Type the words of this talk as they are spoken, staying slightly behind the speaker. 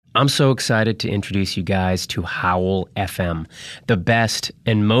I'm so excited to introduce you guys to Howl FM, the best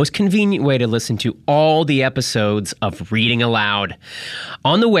and most convenient way to listen to all the episodes of Reading Aloud.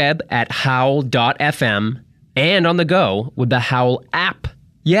 On the web at howl.fm and on the go with the Howl app.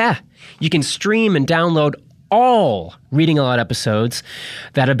 Yeah, you can stream and download all Reading Aloud episodes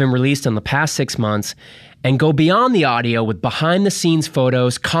that have been released in the past 6 months and go beyond the audio with behind-the-scenes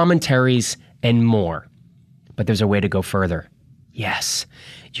photos, commentaries, and more. But there's a way to go further. Yes,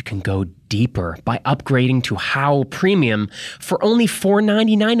 you can go deeper by upgrading to Howl Premium for only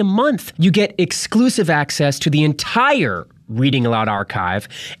 $4.99 a month. You get exclusive access to the entire Reading Aloud archive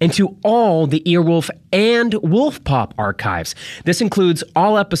and to all the Earwolf and Wolf Pop archives. This includes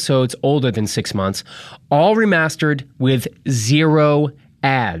all episodes older than 6 months, all remastered with 0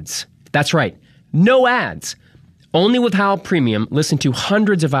 ads. That's right, no ads. Only with Howl Premium, listen to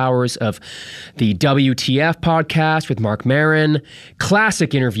hundreds of hours of the WTF podcast with Mark Maron,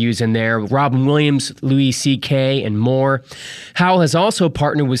 classic interviews in there with Robin Williams, Louis C.K., and more. Howl has also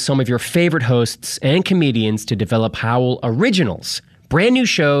partnered with some of your favorite hosts and comedians to develop Howl Originals, brand new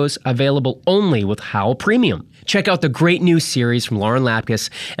shows available only with Howl Premium. Check out the great new series from Lauren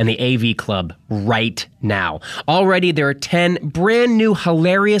Lapkus and the AV Club right now. Already, there are 10 brand new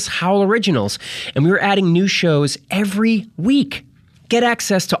hilarious Howl Originals, and we're adding new shows every week. Get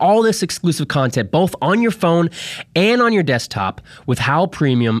access to all this exclusive content both on your phone and on your desktop with Howl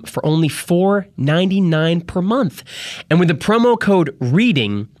Premium for only $4.99 per month. And with the promo code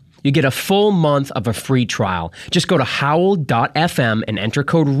READING, you get a full month of a free trial. Just go to howl.fm and enter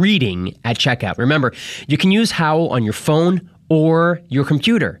code READING at checkout. Remember, you can use Howl on your phone or your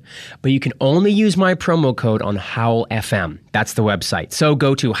computer, but you can only use my promo code on Howl FM. That's the website. So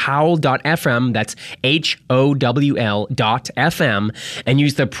go to howl.fm, that's HOWL.FM, and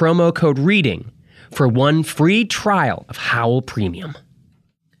use the promo code READING for one free trial of Howl Premium.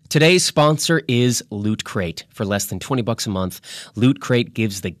 Today's sponsor is Loot Crate. For less than $20 a month, Loot Crate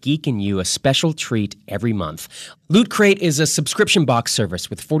gives the geek in you a special treat every month. Loot Crate is a subscription box service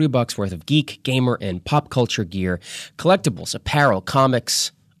with $40 worth of geek, gamer, and pop culture gear, collectibles, apparel,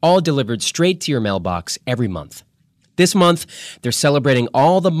 comics, all delivered straight to your mailbox every month. This month, they're celebrating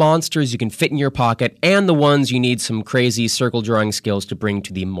all the monsters you can fit in your pocket and the ones you need some crazy circle drawing skills to bring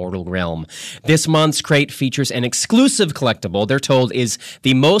to the immortal realm. This month's crate features an exclusive collectible they're told is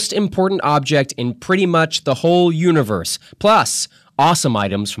the most important object in pretty much the whole universe. Plus, awesome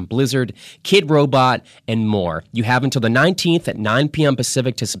items from Blizzard, Kid Robot, and more. You have until the 19th at 9 p.m.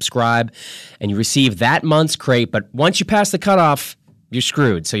 Pacific to subscribe, and you receive that month's crate, but once you pass the cutoff, you're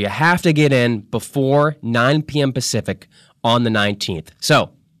screwed. So you have to get in before 9 p.m. Pacific on the 19th.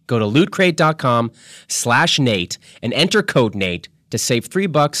 So go to lootcrate.com/Nate and enter code Nate to save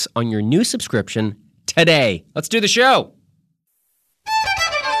 $3 on your new subscription today. Let's do the show.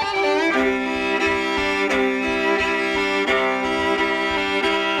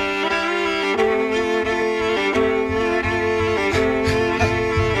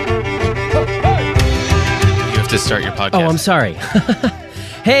 To start your podcast. Oh, I'm sorry.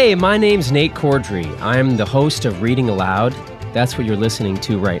 Hey, my name's Nate Cordry. I'm the host of Reading Aloud. That's what you're listening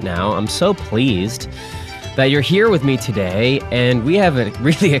to right now. I'm so pleased that you're here with me today, and we have a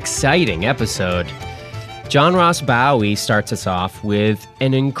really exciting episode. John Ross Bowie starts us off with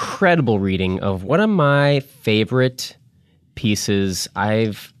an incredible reading of one of my favorite pieces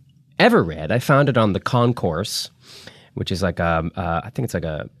I've ever read. I found it on The Concourse, which is like I think it's like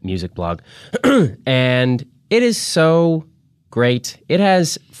a music blog, and it is so great. It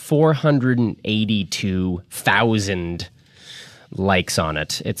has 482,000 likes on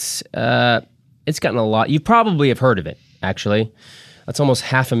it. It's gotten a lot. You probably have heard of it, actually. That's almost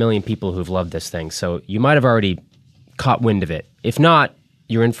 500,000 people who've loved this thing, so you might have already caught wind of it. If not,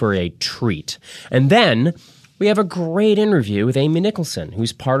 you're in for a treat. And then we have a great interview with Amy Nicholson,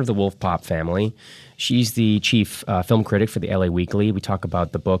 who's part of the Wolf Pop family. She's the chief film critic for the LA Weekly. We talk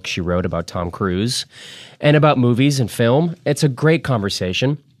about the book she wrote about Tom Cruise and about movies and film. It's a great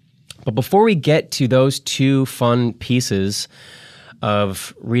conversation. But before we get to those two fun pieces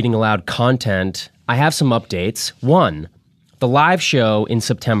of Reading Aloud content, I have some updates. One, the live show in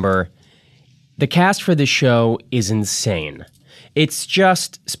September, the cast for this show is insane. It's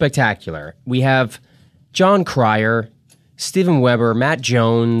just spectacular. We have John Cryer, Steven Weber, Matt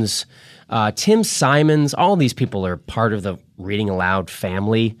Jones, Tim Simons. All these people are part of the Reading Aloud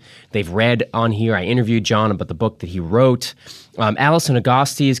family. They've read on here. I interviewed John about the book that he wrote. Allison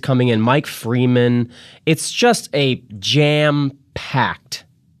Agosti is coming in, Mike Freeman. It's just a jam-packed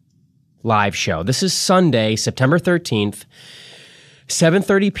live show. This is Sunday, September 13th,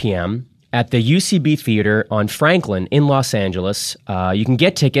 7:30 p.m. at the UCB Theater on Franklin in Los Angeles. You can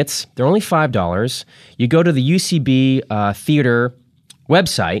get tickets. They're only $5. You go to the UCB Theater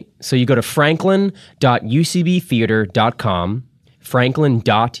website. So you go to franklin.ucbtheater.com,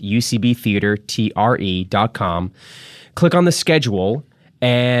 franklin.ucbtheater.com. Click on the schedule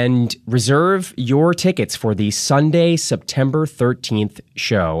and reserve your tickets for the Sunday, September 13th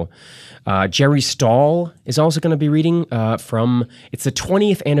show. Jerry Stahl is also going to be reading it's the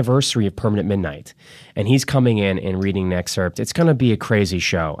 20th anniversary of Permanent Midnight, and he's coming in and reading an excerpt. It's going to be a crazy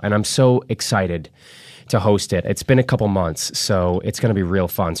show, and I'm so excited to host it. It's been a couple months, so it's going to be real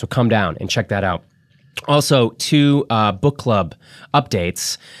fun. So come down and check that out. Also, 2 book club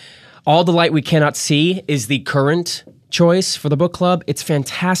updates. All the Light We Cannot See is the current choice for the book club. It's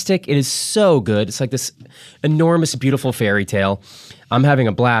fantastic. It is so good. It's like this enormous, beautiful fairy tale. I'm having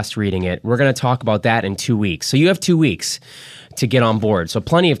a blast reading it. We're going to talk about that in 2 weeks. So you have 2 weeks to get on board. So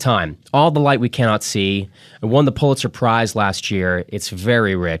plenty of time. All the Light We Cannot See. It won the Pulitzer Prize last year. It's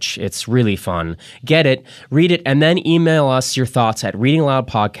very rich. It's really fun. Get it, read it, and then email us your thoughts at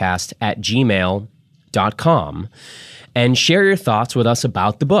readingaloudpodcast@gmail.com. And share your thoughts with us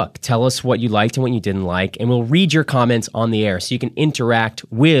about the book. Tell us what you liked and what you didn't like, and we'll read your comments on the air so you can interact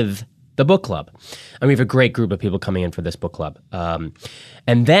with the book club. And we have a great group of people coming in for this book club.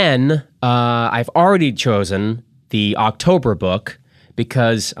 And then I've already chosen the October book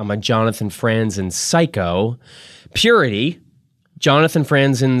because I'm a Jonathan Franzen psycho. Purity, Jonathan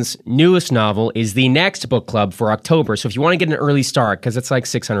Franzen's newest novel, is the next book club for October. So if you want to get an early start, because it's like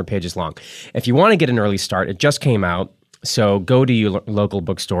 600 pages long, if you want to get an early start, it just came out. So go to your local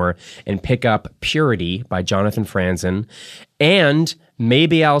bookstore and pick up Purity by Jonathan Franzen. And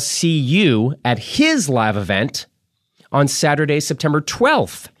maybe I'll see you at his live event on Saturday, September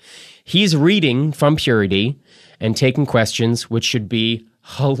 12th. He's reading from Purity and taking questions, which should be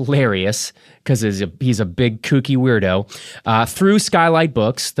hilarious because he's a big kooky weirdo, through Skylight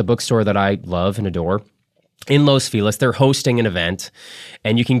Books, the bookstore that I love and adore. In Los Feliz. They're hosting an event,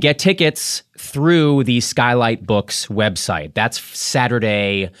 and you can get tickets through the Skylight Books website. That's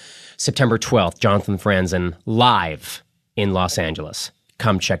Saturday, September 12th, Jonathan Franzen live in Los Angeles.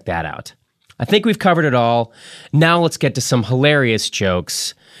 Come check that out. I think we've covered it all. Now let's get to some hilarious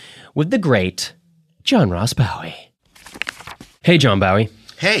jokes with the great John Ross Bowie. Hey, John Bowie.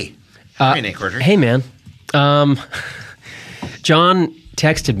 Hey. How are you, Nick Carter? Hey, man. John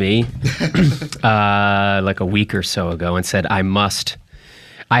texted me like a week or so ago and said, I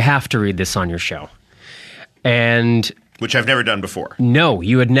have to read this on your show. And which I've never done before. No,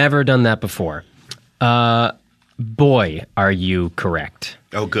 you had never done that before. Boy, are you correct.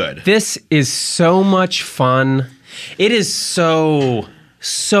 Oh, good. This is so much fun. It is so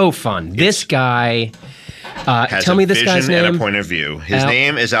fun. This guy, tell me this guy's name. And a point of view. His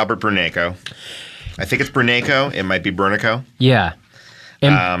name is Albert Bernaco. I think it's Bernaco. It might be Bernaco. Yeah.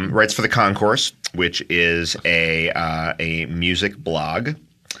 Writes for The Concourse, which is a music blog.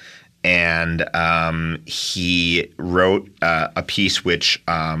 And he wrote a piece which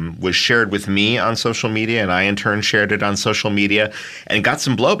was shared with me on social media, and I in turn shared it on social media and got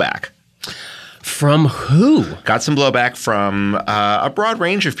some blowback. From who? Got some blowback from a broad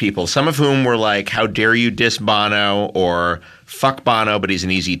range of people, some of whom were like, how dare you diss Bono, or fuck Bono, but he's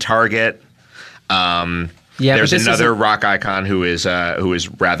an easy target. Yeah, there's another rock icon who is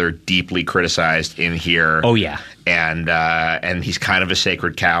rather deeply criticized in here. Oh yeah, and he's kind of a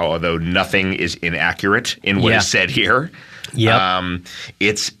sacred cow, although nothing is inaccurate in what is said here. Yeah,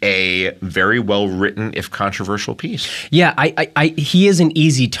 it's a very well written, if controversial piece. Yeah, he is an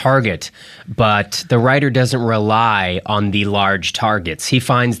easy target, but the writer doesn't rely on the large targets. He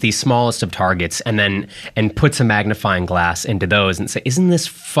finds the smallest of targets and puts a magnifying glass into those and say, "Isn't this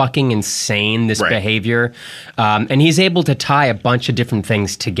fucking insane? This behavior?" And he's able to tie a bunch of different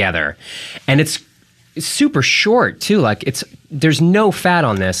things together, and it's super short too. Like there's no fat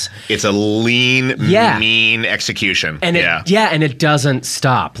on this. It's a lean, mean execution. And and it doesn't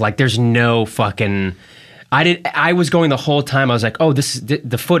stop. Like there's no fucking. I was going the whole time. I was like, oh,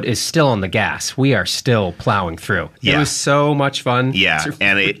 the foot is still on the gas. We are still plowing through. Yeah. It was so much fun. Yeah,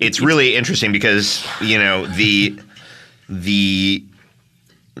 and it's really interesting because the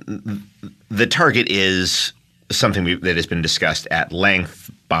target is something that has been discussed at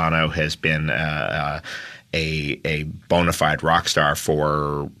length. Bono has been a bona fide rock star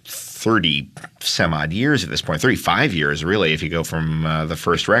for 30 some odd years at this point, 35 years really, if you go from the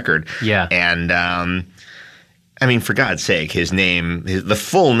first record. Yeah. And I mean, for God's sake, the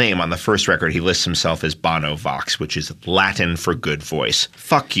full name on the first record, he lists himself as Bono Vox, which is Latin for good voice.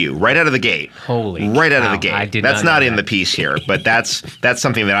 Fuck you. Right out of the gate. Holy Right out cow, of the gate. I did That's not know not in that. the piece here, but that's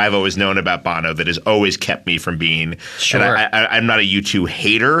something that I've always known about Bono that has always kept me from being. Sure. And I'm not a U2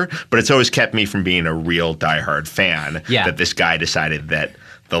 hater, but it's always kept me from being a real diehard fan. Yeah. That this guy decided that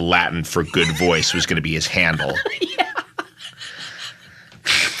the Latin for good voice was going to be his handle.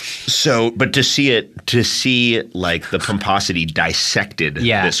 So, but to see like the pomposity dissected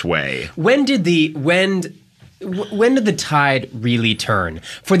this way. When did the tide really turn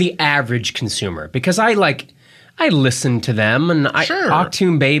for the average consumer? Because I listened to them, and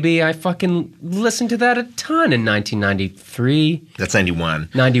Octoon Baby, I fucking listened to that a ton in 1993. That's 91.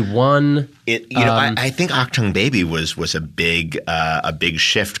 91. I think Octoon Baby was a big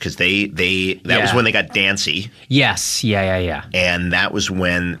shift because that was when they got dancey. Yes, yeah. And that was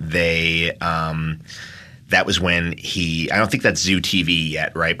when they that was when I don't think that's Zoo TV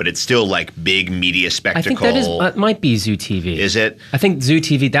yet, right? But it's still like big media spectacle. I think that might be Zoo TV. Is it? I think Zoo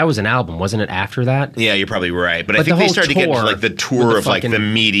TV, that was an album, wasn't it, after that? Yeah, you're probably right. But I think they started to get into like the tour of like the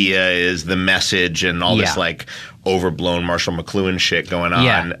media is the message and all this like overblown Marshall McLuhan shit going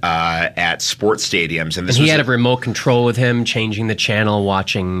on at sports stadiums. And he had a remote control with him, changing the channel,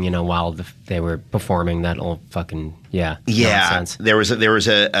 watching, while they were performing that old fucking nonsense. There was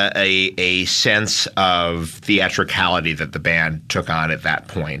a sense of theatricality that the band took on at that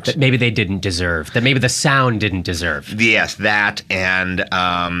point. That maybe they didn't deserve. That maybe the sound didn't deserve. Yes, that and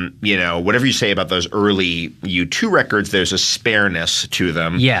whatever you say about those early U2 records, there's a spareness to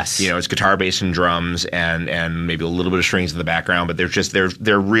them. Yes, it's guitar, bass, and drums, and maybe a little bit of strings in the background, but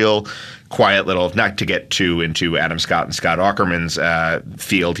they're real quiet little. Not to get too into Adam Scott and Scott Aukerman's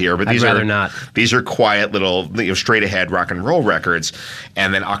field here, but these are quiet little straight ahead rock and roll records.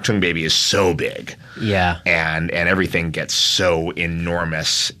 And then Octoon Baby is so big, and everything gets so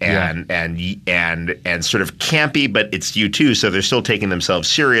enormous and sort of campy, but it's U2, so they're still taking themselves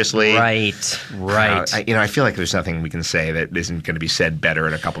seriously. Right. I feel like there's nothing we can say that isn't going to be said better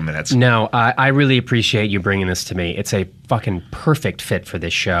in a couple minutes. No, I really appreciate you bringing this to me. It's a fucking perfect fit for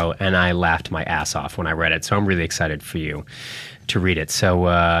this show, and I laughed my ass off when I read it. So I'm really excited for you to read it.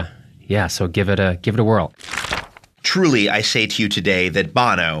 So so give it a whirl. Truly, I say to you today that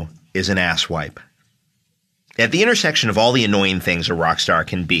Bono is an asswipe. At the intersection of all the annoying things a rock star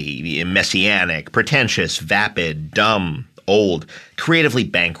can be, messianic, pretentious, vapid, dumb, old, creatively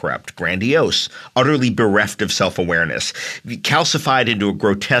bankrupt, grandiose, utterly bereft of self-awareness, calcified into a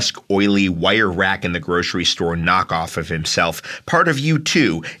grotesque, oily wire rack in the grocery store knockoff of himself, part of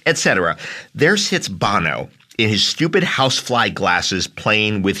U2, etc., there sits Bono in his stupid housefly glasses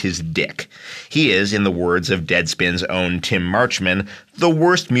playing with his dick. He is, in the words of Deadspin's own Tim Marchman, the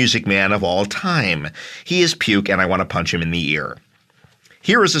worst music man of all time. He is puke and I want to punch him in the ear.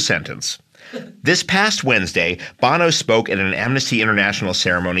 Here is a sentence. This past Wednesday, Bono spoke at an Amnesty International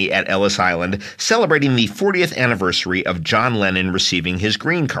ceremony at Ellis Island celebrating the 40th anniversary of John Lennon receiving his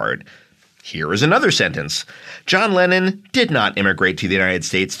green card. Here is another sentence. John Lennon did not immigrate to the United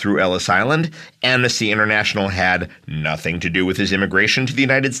States through Ellis Island. Amnesty International had nothing to do with his immigration to the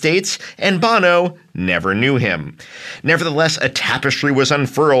United States, and Bono never knew him. Nevertheless, a tapestry was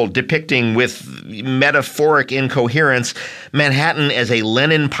unfurled depicting with metaphoric incoherence Manhattan as a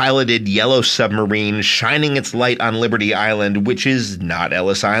Lenin-piloted yellow submarine shining its light on Liberty Island, which is not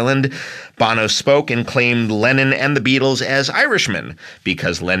Ellis Island. Bono spoke and claimed Lennon and the Beatles as Irishmen,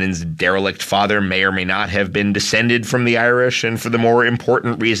 because Lennon's derelict father may or may not have been descended from the Irish, and for the more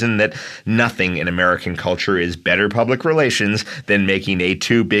important reason that nothing in American culture is better public relations than making a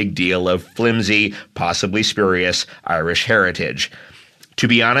too big deal of flimsy, possibly spurious Irish heritage. To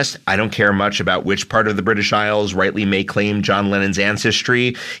be honest, I don't care much about which part of the British Isles rightly may claim John Lennon's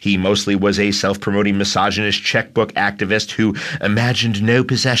ancestry. He mostly was a self-promoting misogynist checkbook activist who imagined no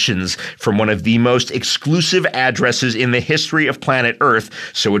possessions from one of the most exclusive addresses in the history of planet Earth,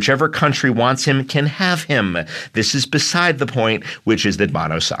 so whichever country wants him can have him. This is beside the point, which is that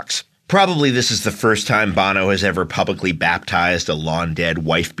Bono sucks. Probably this is the first time Bono has ever publicly baptized a long-dead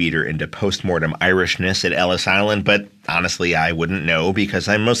wife-beater into post-mortem Irishness at Ellis Island, but honestly I wouldn't know because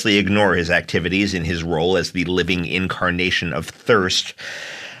I mostly ignore his activities in his role as the living incarnation of thirst.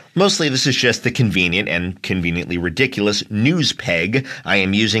 Mostly this is just the convenient and conveniently ridiculous news peg I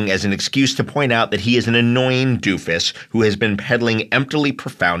am using as an excuse to point out that he is an annoying doofus who has been peddling emptily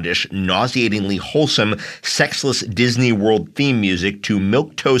profoundish, nauseatingly wholesome, sexless Disney World theme music to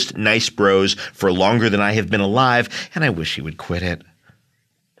milquetoast nice bros for longer than I have been alive, and I wish he would quit it.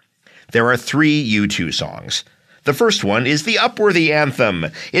 There are 3 U2 songs. The first one is the Upworthy anthem.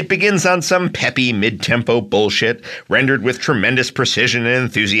 It begins on some peppy mid-tempo bullshit, rendered with tremendous precision and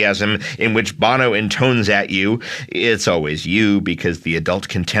enthusiasm, in which Bono intones at you, "It's always you, because the adult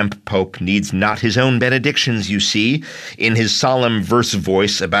contempt pope needs not his own benedictions, you see," in his solemn verse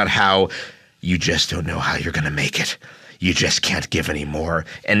voice about how you just don't know how you're gonna make it. You just can't give any more.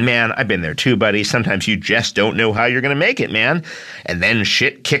 And man, I've been there too, buddy. Sometimes you just don't know how you're going to make it, man. And then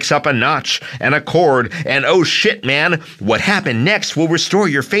shit kicks up a notch and a chord, and oh shit, man, what happened next will restore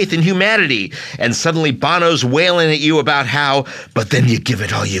your faith in humanity. And suddenly Bono's wailing at you about how, but then you give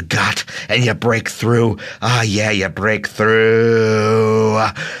it all you got and you break through. Ah, yeah, you break through.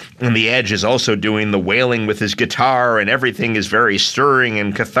 And the Edge is also doing the wailing with his guitar, and everything is very stirring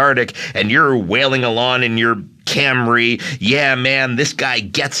and cathartic, and you're wailing along in your Camry. Yeah, man, this guy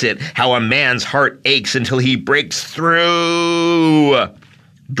gets it, how a man's heart aches until he breaks through.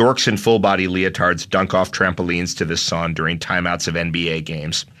 Dorks in full-body leotards dunk off trampolines to this song during timeouts of NBA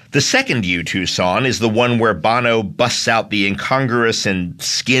games. The second U2 song is the one where Bono busts out the incongruous and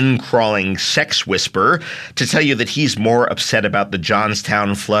skin-crawling sex whisper to tell you that he's more upset about the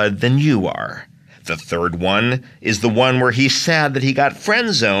Johnstown flood than you are. The third one is the one where he's sad that he got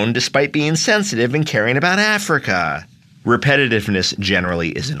friend-zoned despite being sensitive and caring about Africa. Repetitiveness generally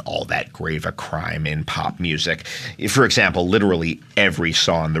isn't all that grave a crime in pop music. For example, literally every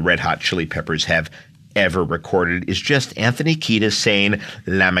song the Red Hot Chili Peppers have ever recorded is just Anthony Kiedis saying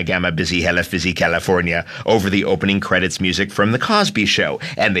 "Lama Gamma Busy Hella Fizzy California" over the opening credits music from The Cosby Show,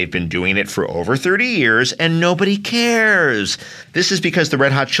 and they've been doing it for over 30 years and nobody cares. This is because the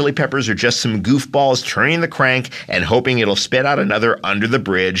Red Hot Chili Peppers are just some goofballs turning the crank and hoping it'll spit out another Under the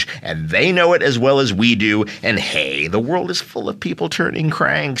Bridge, and they know it as well as we do, and hey, the world is full of people turning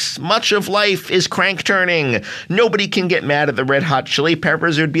cranks. Much of life is crank turning. Nobody can get mad at the Red Hot Chili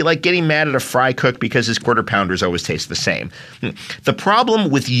Peppers. It would be like getting mad at a fry cook because his quarter pounders always taste the same. The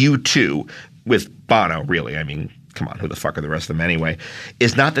problem with U2, with Bono, really, I mean, come on, who the fuck are the rest of them anyway,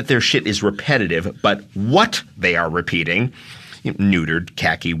 is not that their shit is repetitive, but what they are repeating. Neutered,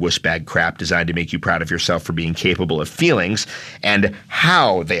 khaki, wussbag crap designed to make you proud of yourself for being capable of feelings, and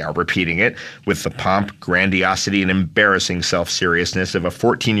how they are repeating it with the pomp, grandiosity, and embarrassing self-seriousness of a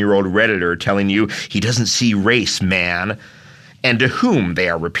 14-year-old Redditor telling you he doesn't see race, man. And to whom they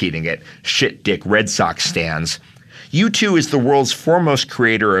are repeating it, shit-dick Red Sox stans. U2 is the world's foremost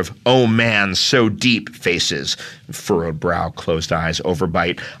creator of "oh man, so deep" faces, furrowed brow, closed eyes,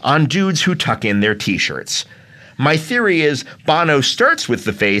 overbite, on dudes who tuck in their t-shirts. My theory is Bono starts with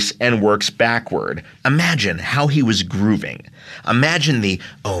the face and works backward. Imagine how he was grooving. Imagine the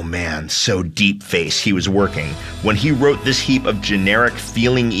 "oh man, so deep" face he was working when he wrote this heap of generic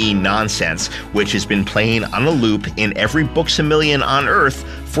feeling-y nonsense, which has been playing on a loop in every Books-A-Million on Earth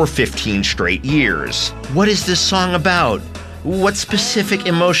for 15 straight years. What is this song about? What specific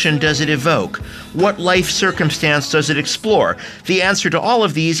emotion does it evoke? What life circumstance does it explore? The answer to all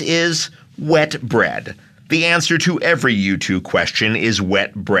of these is wet bread. The answer to every U2 question is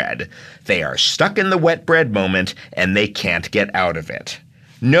wet bread. They are stuck in the wet bread moment, and they can't get out of it.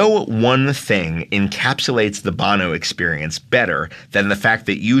 No one thing encapsulates the Bono experience better than the fact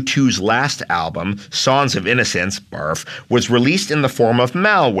that U2's last album, Songs of Innocence, barf, was released in the form of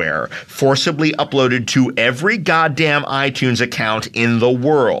malware, forcibly uploaded to every goddamn iTunes account in the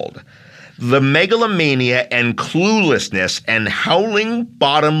world. The megalomania and cluelessness and howling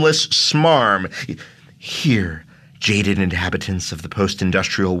bottomless smarm. Here, jaded inhabitants of the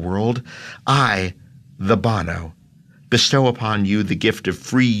post-industrial world, I, the Bono, bestow upon you the gift of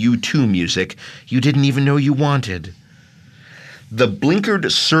free U2 music you didn't even know you wanted. The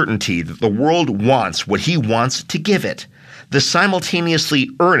blinkered certainty that the world wants what he wants to give it. The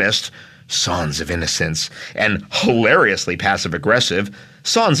simultaneously earnest Songs of Innocence and hilariously passive-aggressive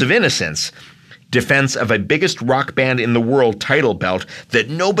Songs of Innocence. Defense of a biggest rock band in the world title belt that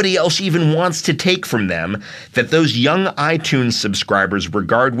nobody else even wants to take from them, that those young iTunes subscribers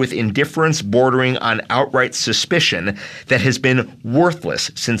regard with indifference bordering on outright suspicion, that has been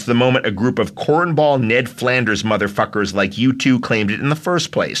worthless since the moment a group of cornball Ned Flanders motherfuckers like U2 claimed it in the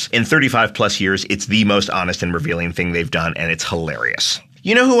first place. In 35 plus years, it's the most honest and revealing thing they've done, and it's hilarious.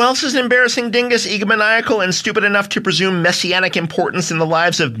 You know who else is an embarrassing dingus, egomaniacal, and stupid enough to presume messianic importance in the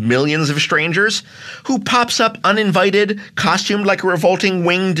lives of millions of strangers? Who pops up uninvited, costumed like a revolting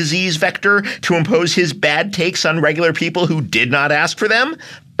winged disease vector to impose his bad takes on regular people who did not ask for them?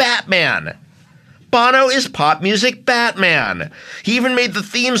 Batman! Bono is pop music Batman. He even made the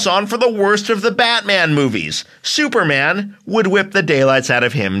theme song for the worst of the Batman movies. Superman would whip the daylights out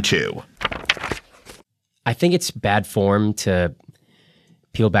of him, too. I think it's bad form to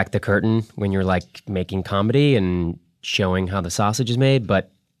peel back the curtain when you're like making comedy and showing how the sausage is made.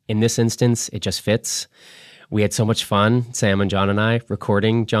 But in this instance, it just fits. We had so much fun, Sam and John and I,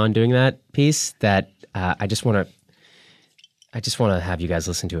 recording John doing that piece that I just want to have you guys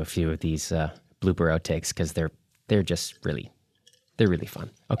listen to a few of these blooper outtakes because they're just really fun.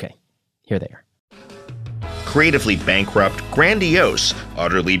 Okay, here they are. Creatively bankrupt, grandiose,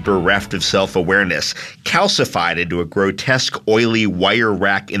 utterly bereft of self-awareness, calcified into a grotesque, oily wire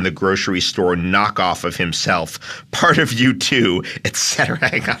rack in the grocery store knockoff of himself, part of you too, etc.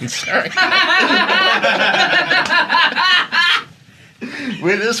 Hang on, sorry.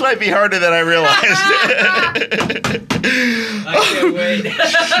 Wait, this might be harder than I realized. I can't wait.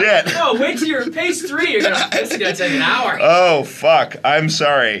 Shit. Oh, wait till you're at pace 3. This is going to take an hour. Oh, fuck. I'm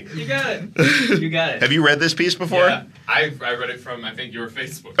sorry. You got it. You got it. Have you read this piece before? Yeah, I read it from, I think, your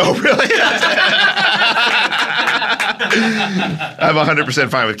Facebook. Oh, really? I'm 100%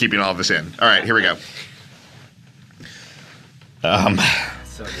 fine with keeping all of this in. All right, here we go. So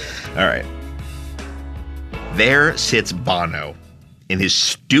good. All right. There sits Bono in his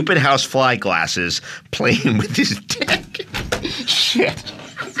stupid housefly glasses playing with his dick. Shit.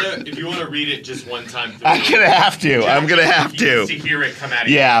 So if you want to read it just one time through, I'm going to have to. I'm going to have to. To hear it come out of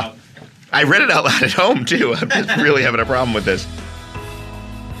Yeah. your mouth. I read it out loud at home, too. I'm just really having a problem with this.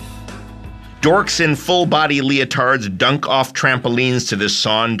 Dorks in full-body leotards dunk off trampolines to this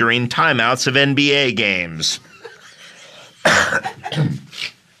song during timeouts of NBA games.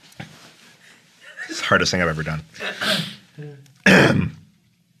 It's the hardest thing I've ever done.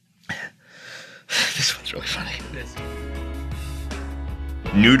 This one's really funny.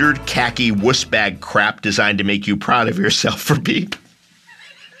 Neutered khaki wussbag crap designed to make you proud of yourself for being...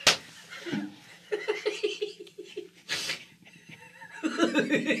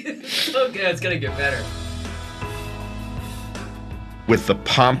 Okay, it's going to get better. With the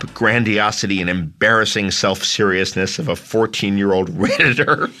pomp, grandiosity, and embarrassing self-seriousness of a 14-year-old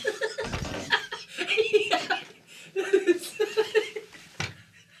Redditor.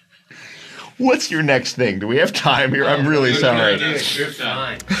 What's your next thing? Do we have time here? I'm really sorry. You're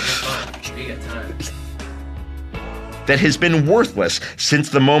fine. You're fine. We got time. That has been worthless since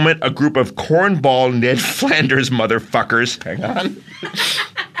the moment a group of cornball Ned Flanders motherfuckers... Hang on.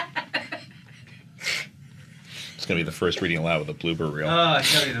 It's going to be the first reading aloud with a blooper reel. Oh,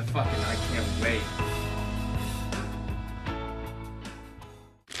 it's going to be the fucking... I can't wait.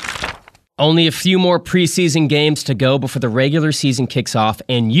 Only a few more preseason games to go before the regular season kicks off,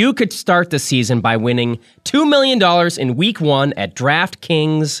 and you could start the season by winning $2 million in Week 1 at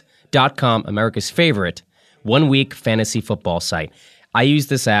DraftKings.com, America's favorite one-week fantasy football site. I use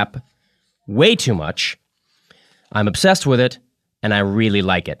this app way too much. I'm obsessed with it, and I really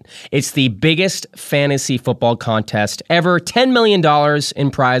like it. It's the biggest fantasy football contest ever. $10 million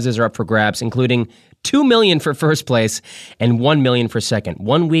in prizes are up for grabs, including $2 million for first place and $1 million for second.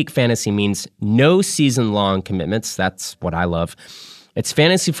 1 week fantasy means no season-long commitments. That's what I love. It's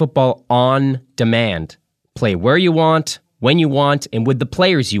fantasy football on demand. Play where you want, when you want, and with the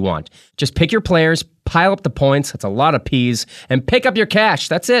players you want. Just pick your players, pile up the points, that's a lot of P's, and pick up your cash.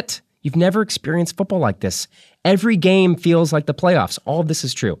 That's it. You've never experienced football like this. Every game feels like the playoffs. All of this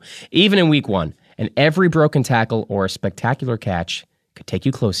is true. Even in Week 1, and every broken tackle or spectacular catch could take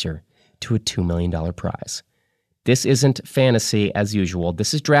you closer to a $2 million prize. This isn't fantasy as usual.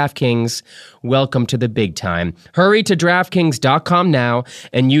 This is DraftKings. Welcome to the big time. Hurry to DraftKings.com now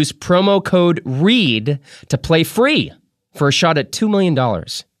and use promo code READ to play free for a shot at $2 million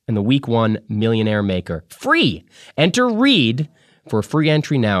in the Week 1 Millionaire Maker. Free! Enter READ for a free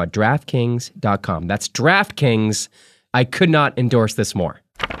entry now at DraftKings.com. That's DraftKings. I could not endorse this more.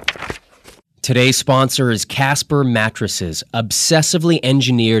 Today's sponsor is Casper Mattresses, obsessively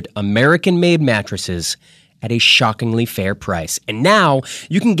engineered American-made mattresses at a shockingly fair price. And now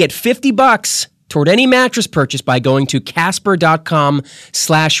you can get $50 toward any mattress purchase by going to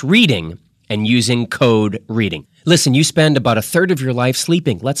Casper.com/reading and using code READING. Listen, you spend about a third of your life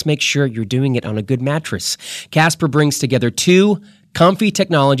sleeping. Let's make sure you're doing it on a good mattress. Casper brings together two comfy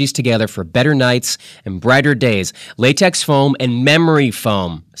technologies together for better nights and brighter days. Latex foam and memory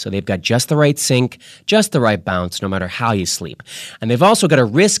foam. So they've got just the right sink, just the right bounce, no matter how you sleep. And they've also got a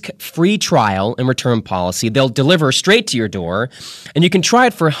risk-free trial and return policy. They'll deliver straight to your door, and you can try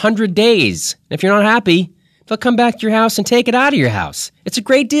it for 100 days. And if you're not happy, they'll come back to your house and take it out of your house. It's a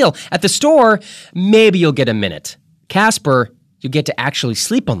great deal. At the store, maybe you'll get a minute. Casper, you get to actually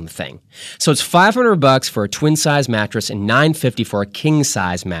sleep on the thing. So it's $500 for a twin-size mattress and $950 for a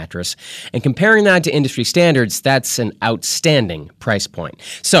king-size mattress. And comparing that to industry standards, that's an outstanding price point.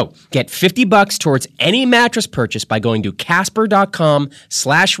 So get $50 towards any mattress purchase by going to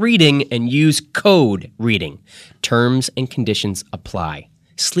Casper.com/reading and use code READING. Terms and conditions apply.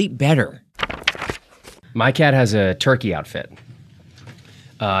 Sleep better. My cat has a turkey outfit.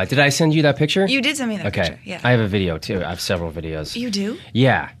 Did I send you that picture? You did send me that picture, yeah. I have a video, too. I have several videos. You do?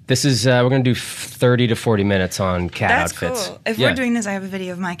 Yeah. This is, we're going to do 30 to 40 minutes on cat outfits. That's cool. If we're doing this, I have a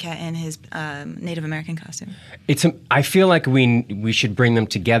video of my cat in his Native American costume. I feel like we should bring them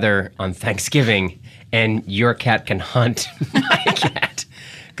together on Thanksgiving, and your cat can hunt my cat.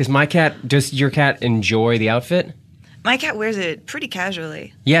 Because does your cat enjoy the outfit? My cat wears it pretty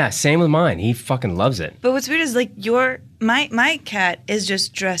casually. Yeah, same with mine. He fucking loves it. But what's weird is like my cat is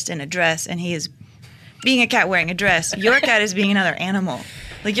just dressed in a dress, and he is being a cat wearing a dress. Your cat is being another animal.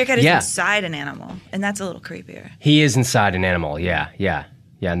 Like your cat is inside an animal, and that's a little creepier. He is inside an animal. Yeah.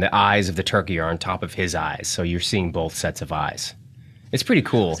 And the eyes of the turkey are on top of his eyes, so you're seeing both sets of eyes. It's pretty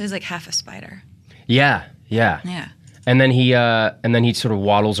cool. So he's like half a spider. Yeah. Yeah. And then he sort of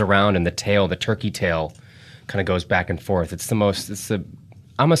waddles around, and the turkey tail, kind of goes back and forth.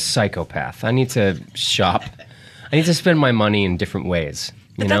 I'm a psychopath. I need to shop. I need to spend my money in different ways.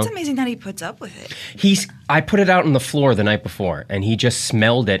 But that's amazing that he puts up with it. I put it out on the floor the night before, and he just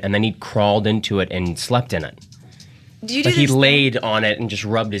smelled it, and then he crawled into it and slept in it. Do you do he laid on it and just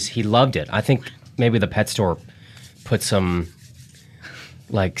he loved it. I think maybe the pet store put some,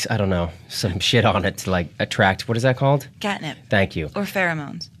 like, I don't know, some shit on it to, like, attract, what is that called? Catnip. Thank you. Or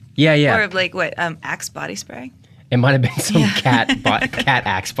pheromones. Yeah. Or like what? Axe body spray. It might have been some cat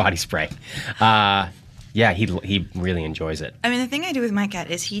Axe body spray. He really enjoys it. I mean, the thing I do with my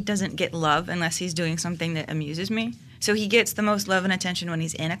cat is he doesn't get love unless he's doing something that amuses me. So he gets the most love and attention when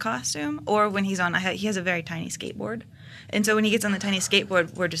he's in a costume or when he's on. He has a very tiny skateboard. And so when he gets on the tiny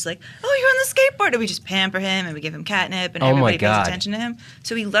skateboard, we're just like, oh, you're on the skateboard. And we just pamper him and we give him catnip and everybody pays attention to him.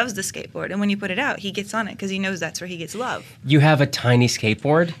 So he loves the skateboard. And when you put it out, he gets on it because he knows that's where he gets love. You have a tiny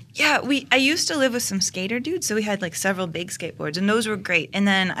skateboard? Yeah, I used to live with some skater dudes, so we had like several big skateboards, and those were great. And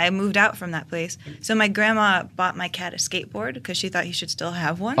then I moved out from that place. So my grandma bought my cat a skateboard because she thought he should still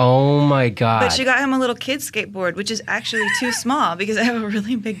have one. Oh my God. But she got him a little kid's skateboard, which is actually too small because I have a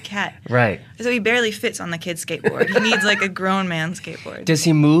really big cat. Right. So he barely fits on the kid's skateboard. He needs like a grown man skateboard. Does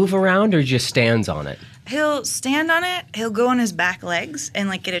he move around or just stands on it? He'll stand on it, he'll go on his back legs and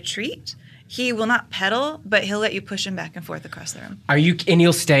like get a treat. He will not pedal, but he'll let you push him back and forth across the room. And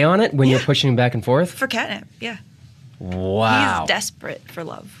he'll stay on it when you're pushing him back and forth? For catnip, yeah. Wow. He's desperate for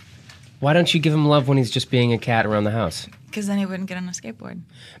love. Why don't you give him love when he's just being a cat around the house? Because then he wouldn't get on a skateboard.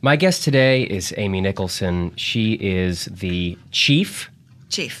 My guest today is Amy Nicholson. She is the chief.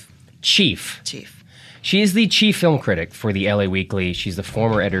 She is the chief film critic for the LA Weekly. She's the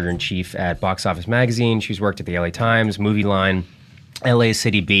former editor-in-chief at Box Office Magazine. She's worked at the LA Times, Movie Line, LA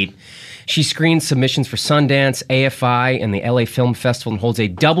City Beat. She screens submissions for Sundance, AFI, and the LA Film Festival and holds a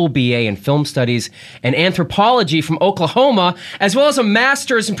double BA in film studies and anthropology from Oklahoma, as well as a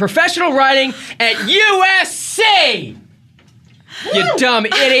master's in professional writing at USC. You dumb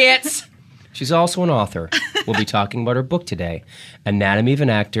idiots. She's also an author. We'll be talking about her book today, Anatomy of an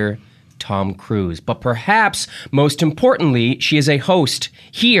Actor, Tom Cruise. But perhaps most importantly, she is a host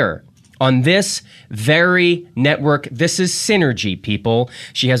here on this very network. This is Synergy, people.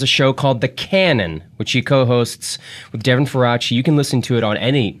 She has a show called The Canon, which she co-hosts with Devin Faraci. You can listen to it on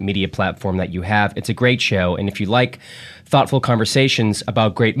any media platform that you have. It's a great show, and if you like thoughtful conversations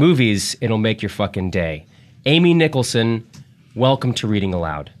about great movies, it'll make your fucking day. Amy Nicholson, welcome to Reading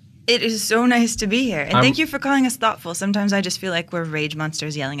Aloud. It is so nice to be here, and thank you for calling us thoughtful. Sometimes I just feel like we're rage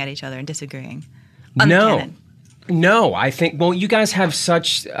monsters yelling at each other and disagreeing. No, I think, well, you guys have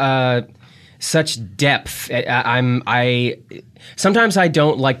such depth. Sometimes I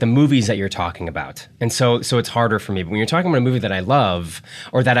don't like the movies that you're talking about, and so it's harder for me. But when you're talking about a movie that I love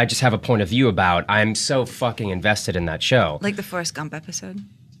or that I just have a point of view about, I'm so fucking invested in that show. Like the Forrest Gump episode?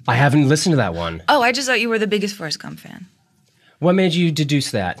 I haven't listened to that one. Oh, I just thought you were the biggest Forrest Gump fan. What made you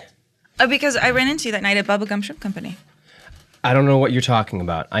deduce that? Because I ran into you that night at Bubblegum Shrimp Company. I don't know what you're talking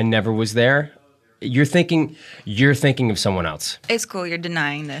about. I never was there. You're thinking of someone else. It's cool. You're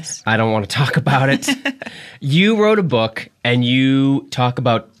denying this. I don't want to talk about it. You wrote a book and you talk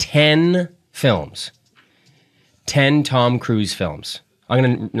about 10 films. 10 Tom Cruise films.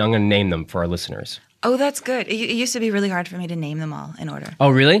 I'm gonna name them for our listeners. Oh, that's good. It used to be really hard for me to name them all in order. Oh,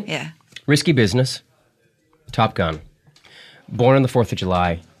 really? Yeah. Risky Business, Top Gun, Born on the 4th of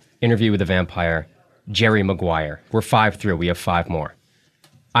July, Interview with a Vampire, Jerry Maguire. We're 5 through. We have 5 more.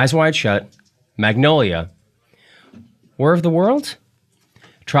 Eyes Wide Shut, Magnolia, War of the Worlds,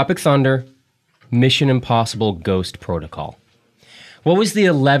 Tropic Thunder, Mission Impossible Ghost Protocol. What was the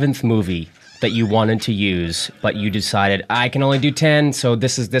 11th movie that you wanted to use, but you decided, I can only do 10, so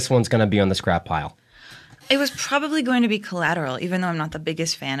this one's going to be on the scrap pile? It was probably going to be Collateral, even though I'm not the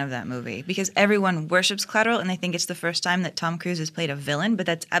biggest fan of that movie, because everyone worships Collateral and they think it's the first time that Tom Cruise has played a villain, but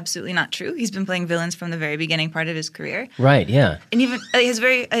that's absolutely not true. He's been playing villains from the very beginning part of his career. Right, yeah. And even his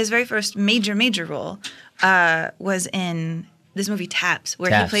very first major role was in this movie Taps,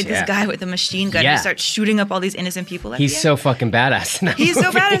 where he played this guy with a machine gun who starts shooting up all these innocent people. He's so fucking badass in that movie. He's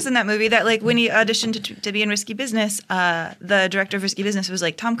so badass in that movie that, like, when he auditioned to be in Risky Business, the director of Risky Business was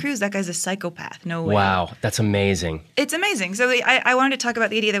like, Tom Cruise, that guy's a psychopath. No way. Wow, that's amazing. It's amazing. So I wanted to talk about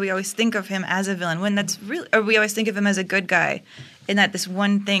the idea that we always think of him as a villain when that's really, or we always think of him as a good guy. And that this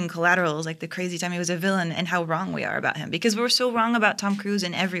one thing, Collateral, is like the crazy time he was a villain, and how wrong we are about him, because we're so wrong about Tom Cruise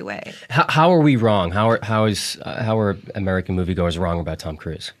in every way. How are we wrong? How are American moviegoers wrong about Tom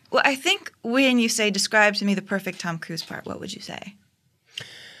Cruise? Well, I think when you say describe to me the perfect Tom Cruise part, what would you say?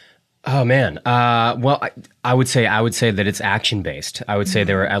 Oh man. Well, I would say that it's action based. I would say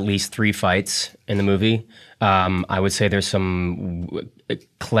there were at least 3 fights in the movie. I would say there's some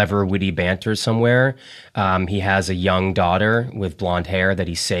clever, witty banter somewhere. He has a young daughter with blonde hair that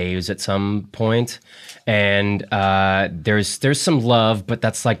he saves at some point, and there's some love, but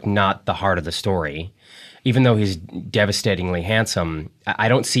that's like not the heart of the story. Even though he's devastatingly handsome, I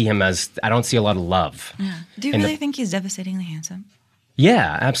don't see a lot of love. Yeah. Do you really think he's devastatingly handsome?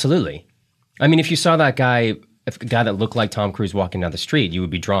 Yeah, absolutely. I mean, if you saw that guy, a guy that looked like Tom Cruise walking down the street, you would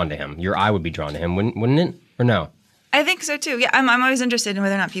be drawn to him. Your eye would be drawn to him, wouldn't it? Or no? I think so too. Yeah, I'm always interested in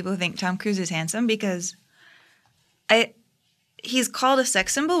whether or not people think Tom Cruise is handsome, because he's called a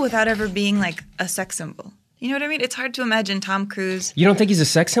sex symbol without ever being like a sex symbol. You know what I mean? It's hard to imagine Tom Cruise. You don't think he's a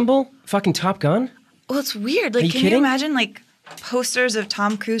sex symbol? Fucking Top Gun? Well, it's weird. Like, can you imagine like posters of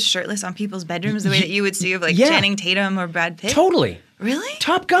Tom Cruise shirtless on people's bedrooms the way that you would see of like Channing Tatum or Brad Pitt? Totally. Really?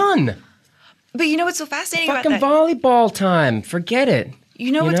 Top Gun. But you know what's so fascinating about fucking that? volleyball time. Forget it.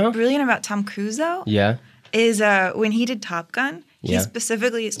 You know what's brilliant about Tom Cruise though? Yeah. Is when he did Top Gun, he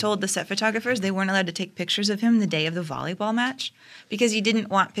specifically told the set photographers they weren't allowed to take pictures of him the day of the volleyball match, because he didn't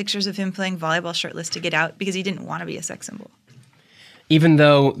want pictures of him playing volleyball shirtless to get out, because he didn't want to be a sex symbol. Even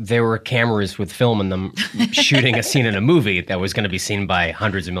though there were cameras with film in them shooting a scene in a movie that was going to be seen by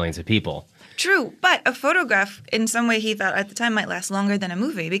hundreds of millions of people. True, but a photograph, in some way, he thought at the time might last longer than a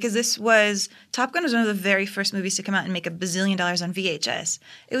movie, because Top Gun was one of the very first movies to come out and make $1 billion on VHS.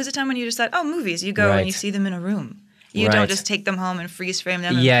 It was a time when you just thought, oh, movies, you go and you see them in a room. You don't just take them home and freeze frame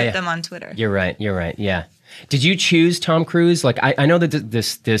them and put them on Twitter. You're right, yeah. Did you choose Tom Cruise? Like, I know that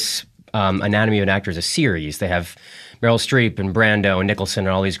this Anatomy of an Actor is a series. They have Meryl Streep and Brando and Nicholson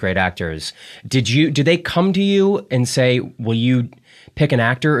and all these great actors. Did they come to you and say, will you pick an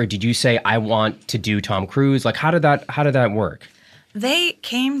actor, or did you say, I want to do Tom Cruise? Like, how did that work? They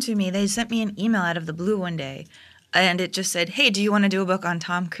came to me. They sent me an email out of the blue one day, and it just said, hey, do you want to do a book on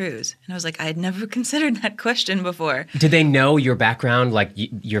Tom Cruise? And I was like, I had never considered that question before. Did they know your background, like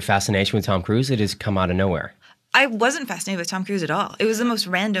your fascination with Tom Cruise? It has come out of nowhere. I wasn't fascinated with Tom Cruise at all. It was the most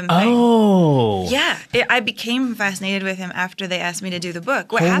random thing. Oh. Yeah. I became fascinated with him after they asked me to do the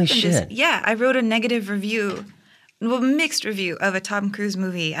book. What Holy happened shit. is, I wrote a negative review, mixed review of a Tom Cruise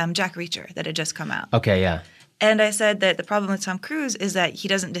movie, Jack Reacher, that had just come out. Okay, yeah. And I said that the problem with Tom Cruise is that he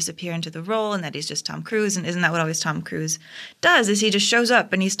doesn't disappear into the role, and that he's just Tom Cruise. And isn't that what always Tom Cruise does, is he just shows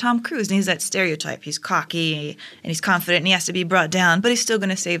up and he's Tom Cruise and he's that stereotype. He's cocky and he's confident and he has to be brought down, but he's still going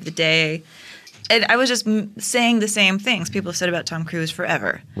to save the day. And I was just saying the same things people have said about Tom Cruise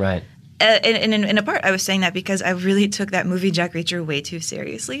forever. Right. And in a part, I was saying that because I really took that movie Jack Reacher way too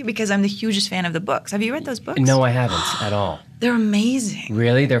seriously, because I'm the hugest fan of the books. Have you read those books? No, I haven't at all. They're amazing.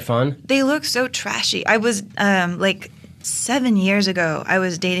 Really? They're fun? They look so trashy. I was, 7 years ago, I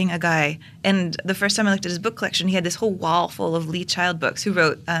was dating a guy, and the first time I looked at his book collection, he had this whole wall full of Lee Child books, who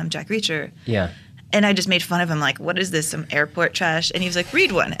wrote Jack Reacher. Yeah. And I just made fun of him, like, what is this, some airport trash? And he was like,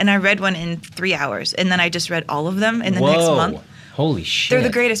 read one. And I read one in 3 hours, and then I just read all of them in the next month. Holy shit. They're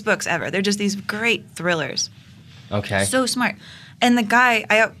the greatest books ever. They're just these great thrillers. Okay. So smart. And the guy,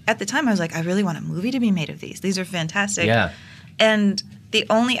 at the time, I was like, I really want a movie to be made of these. These are fantastic. Yeah. And the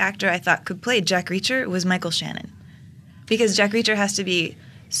only actor I thought could play Jack Reacher was Michael Shannon. Because Jack Reacher has to be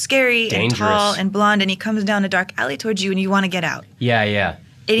scary Dangerous. and tall and blonde, and he comes down a dark alley towards you and you want to get out. Yeah.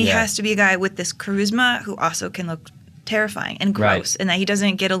 And he has to be a guy with this charisma who also can look terrifying and gross, and that he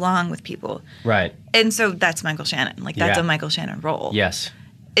doesn't get along with people. Right. And so that's Michael Shannon. Like, that's a Michael Shannon role. Yes.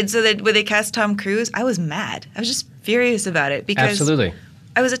 And so that when they cast Tom Cruise, I was mad. I was just furious about it because Absolutely.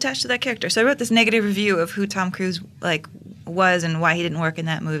 I was attached to that character. So I wrote this negative review of who Tom Cruise was and why he didn't work in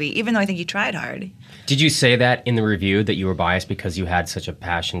that movie, even though I think he tried hard. Did you say that in the review that you were biased because you had such a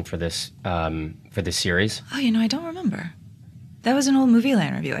passion for this series? Oh, I don't remember. That was an old Movie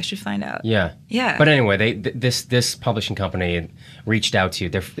Land review. I should find out. Yeah. Yeah. But anyway, this publishing company reached out to you.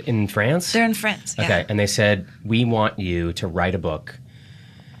 They're in France? They're in France, yeah. Okay, and they said, we want you to write a book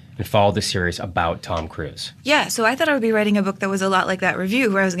and follow the series about Tom Cruise. Yeah, so I thought I would be writing a book that was a lot like that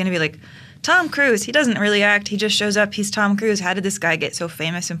review, where I was going to be like, Tom Cruise, he doesn't really act. He just shows up. He's Tom Cruise. How did this guy get so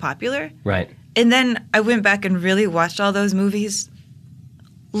famous and popular? Right. And then I went back and really watched all those movies,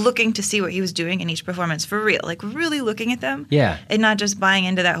 looking to see what he was doing in each performance for real, like really looking at them. Yeah. And not just buying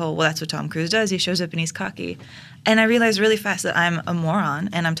into that whole, well, that's what Tom Cruise does. He shows up and he's cocky. And I realized really fast that I'm a moron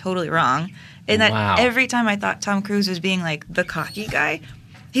and I'm totally wrong. And that Wow. every time I thought Tom Cruise was being like the cocky guy,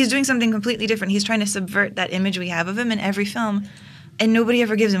 he's doing something completely different. He's trying to subvert that image we have of him in every film, and nobody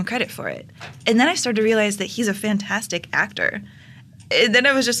ever gives him credit for it. And then I started to realize that he's a fantastic actor. And then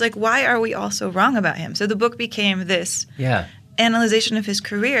I was just like, why are we all so wrong about him? So the book became this analyzation of his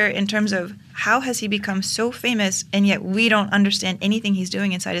career in terms of how has he become so famous, and yet we don't understand anything he's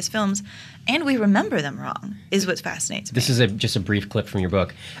doing inside his films, and we remember them wrong, is what fascinates me. This is just a brief clip from your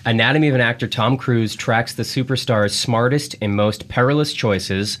book. Anatomy of an Actor, Tom Cruise tracks the superstar's smartest and most perilous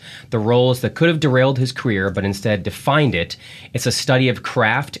choices, the roles that could have derailed his career but instead defined it. It's a study of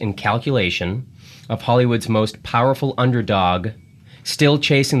craft and calculation, of Hollywood's most powerful underdog, still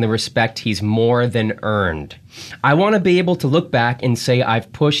chasing the respect he's more than earned. I want to be able to look back and say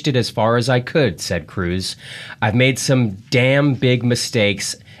I've pushed it as far as I could, said Cruise. I've made some damn big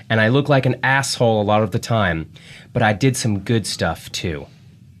mistakes, and I look like an asshole a lot of the time. But I did some good stuff, too.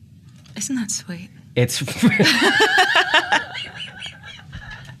 Isn't that sweet? It's...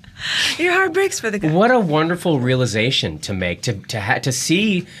 Your heart breaks for the guy. What a wonderful realization to make, to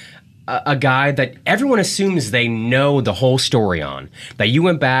see a guy that everyone assumes they know the whole story on, that you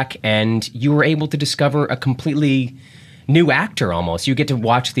went back and you were able to discover a completely new actor almost. You get to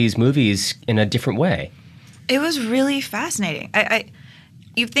watch these movies in a different way. It was really fascinating.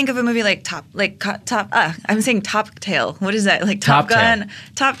 You think of a movie like I'm saying Top Tail. What is that? Like Top Gun.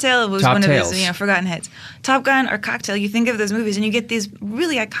 Top Tail was one of his forgotten hits. Top Gun or Cocktail. You think of those movies and you get these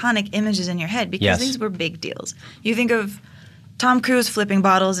really iconic images in your head because these were big deals. You think of Tom Cruise flipping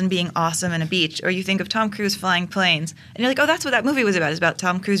bottles and being awesome in a beach, or you think of Tom Cruise flying planes, and you're like, oh, that's what that movie was about. It's about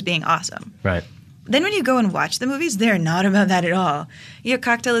Tom Cruise being awesome. Right. Then when you go and watch the movies, they're not about that at all.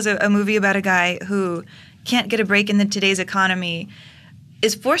 Cocktail is a movie about a guy who can't get a break in today's economy,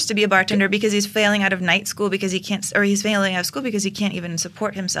 is forced to be a bartender because he's failing out of night school because he can't, or he's failing out of school because he can't even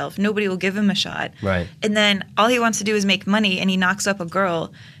support himself. Nobody will give him a shot. Right. And then all he wants to do is make money, and he knocks up a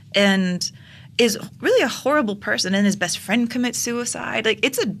girl and is really a horrible person, and his best friend commits suicide. Like,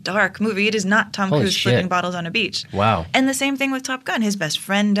 it's a dark movie. It is not Tom Holy Cruise shit. flipping bottles on a beach. Wow. And the same thing with Top Gun. His best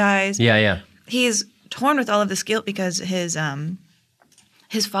friend dies. Yeah. He's torn with all of this guilt because his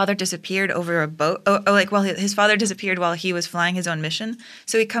father disappeared over a boat. His father disappeared while he was flying his own mission.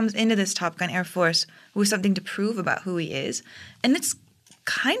 So he comes into this Top Gun Air Force with something to prove about who he is. And it's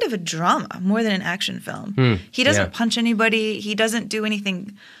kind of a drama more than an action film. He doesn't punch anybody. He doesn't do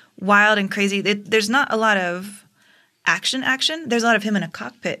anything wild and crazy. There's not a lot of action. There's a lot of him in a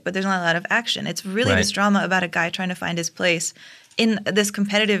cockpit, but there's not a lot of action. It's really this drama about a guy trying to find his place in this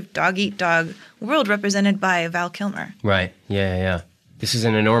competitive dog-eat-dog world represented by Val Kilmer. Right. Yeah. This is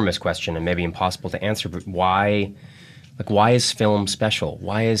an enormous question and maybe impossible to answer, but why is film special?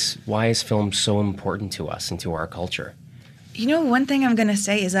 Why is film so important to us and to our culture? One thing I'm going to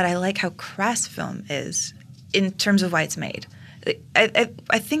say is that I like how crass film is in terms of why it's made.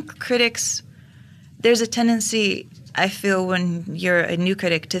 I think critics, there's a tendency, I feel, when you're a new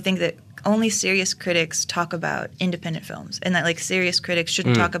critic to think that only serious critics talk about independent films and that serious critics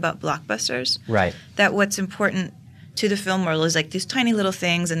shouldn't talk about blockbusters. Right. That what's important to the film world is these tiny little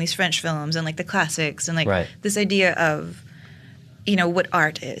things and these French films and the classics and this idea of, what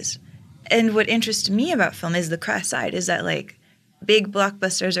art is. And what interests me about film is the crass side, is that big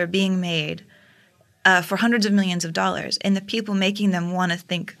blockbusters are being made for hundreds of millions of dollars, and the people making them want to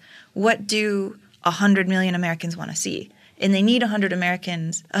think, what do 100 million Americans want to see? And they need 100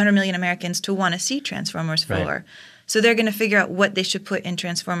 million Americans to want to see Transformers 4. Right. So they're going to figure out what they should put in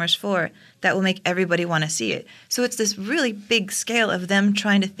Transformers 4 that will make everybody want to see it. So it's this really big scale of them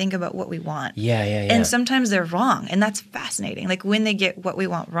trying to think about what we want. Yeah. And sometimes they're wrong, and that's fascinating, when they get what we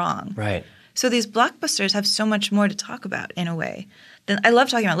want wrong. Right. So these blockbusters have so much more to talk about in a way. then I love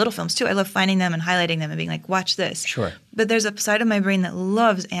talking about little films too. I love finding them and highlighting them and being like, watch this. Sure. But there's a side of my brain that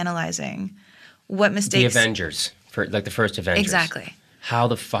loves analyzing what mistakes. The Avengers, like the first Avengers. Exactly. How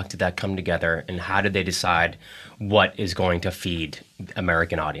the fuck did that come together, and how did they decide what is going to feed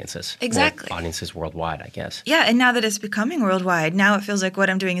American audiences? Exactly. Or audiences worldwide, I guess. Yeah, and now that it's becoming worldwide, now it feels like what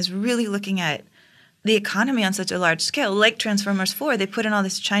I'm doing is really looking at the economy on such a large scale. Like Transformers 4, they put in all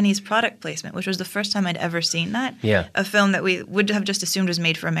this Chinese product placement, which was the first time I'd ever seen that. Yeah. A film that we would have just assumed was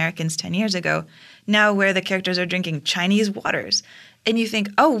made for Americans 10 years ago, now where the characters are drinking Chinese waters. And you think,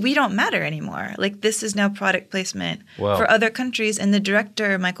 oh, we don't matter anymore. Like, this is now product placement Whoa. for other countries. And the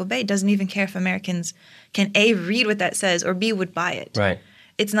director, Michael Bay, doesn't even care if Americans can, A, read what that says, or B, would buy it. Right.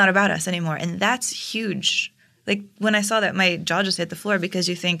 It's not about us anymore. And that's huge. Like, when I saw that, my jaw just hit the floor, because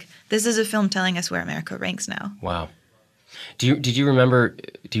you think, this is a film telling us where America ranks now. Wow. Do you remember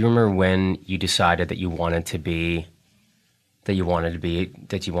when you decided that you wanted to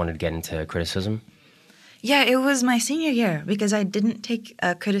get into criticism? Yeah, it was my senior year, because I didn't take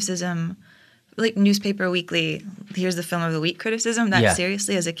criticism, like newspaper weekly, here's the film of the week criticism, that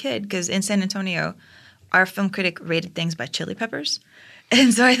seriously as a kid. Because in San Antonio, our film critic rated things by chili peppers.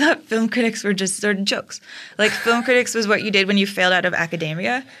 And so I thought film critics were just sort of jokes. Like, film critics was what you did when you failed out of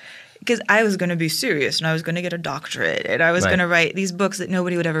academia. Because I was going to be serious, and I was going to get a doctorate, and I was going to write these books that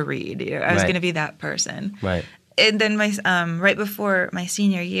nobody would ever read. I was going to be that person. Right. And then right before my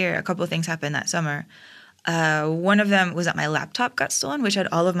senior year, a couple of things happened that summer. One of them was that my laptop got stolen, which had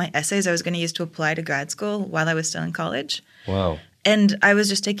all of my essays I was going to use to apply to grad school while I was still in college. Whoa. And I was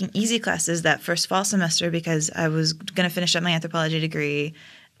just taking easy classes that first fall semester, because I was going to finish up my anthropology degree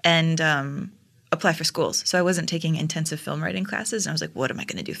and apply for schools. So I wasn't taking intensive film writing classes. And I was like, what am I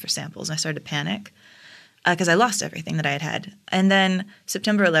going to do for samples? And I started to panic because I lost everything that I had had. And then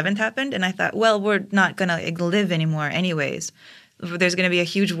September 11th happened, and I thought, well, we're not going to live anymore anyways. There's going to be a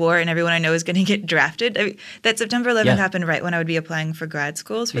huge war, and everyone I know is going to get drafted. I mean, that September 11th happened right when I would be applying for grad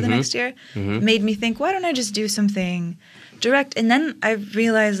schools for the next year. Made me think, why don't I just do something direct? And then I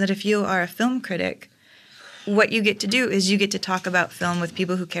realized that if you are a film critic, what you get to do is you get to talk about film with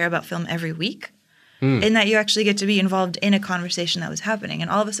people who care about film every week, and that you actually get to be involved in a conversation that was happening.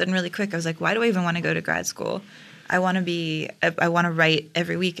 And all of a sudden, really quick, I was like, why do I even want to go to grad school? I want to write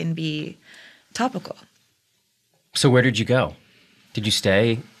every week and be topical. So where did you go? Did you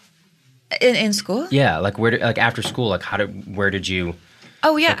stay in school? Yeah, like after school, like where did you?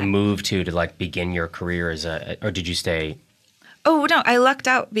 Oh yeah, move to begin your career or did you stay? Oh no, I lucked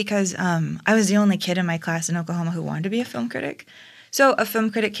out because I was the only kid in my class in Oklahoma who wanted to be a film critic. So a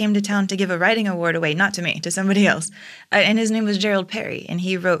film critic came to town to give a writing award away, not to me, to somebody else, and his name was Gerald Perry, and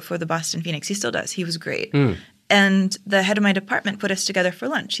he wrote for the Boston Phoenix. He still does. He was great. And the head of my department put us together for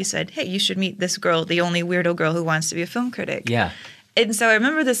lunch. He said, "Hey, you should meet this girl, the only weirdo girl who wants to be a film critic." Yeah. And so I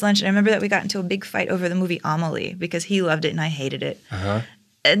remember this lunch, and I remember that we got into a big fight over the movie Amelie because he loved it and I hated it.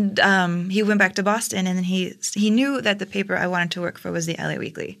 And he went back to Boston, and then he knew that the paper I wanted to work for was the LA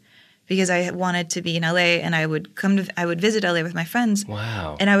Weekly, because I wanted to be in LA, and I would visit LA with my friends.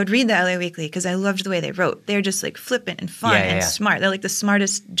 Wow. And I would read the LA Weekly because I loved the way they wrote. They're just like flippant and fun and smart. They're like the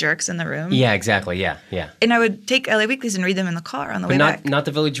smartest jerks in the room. Yeah, exactly. Yeah. And I would take LA Weeklies and read them in the car on the way back. Not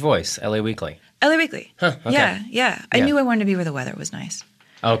the Village Voice, LA Weekly. LA Weekly. Huh, okay. Yeah. I knew I wanted to be where the weather was nice.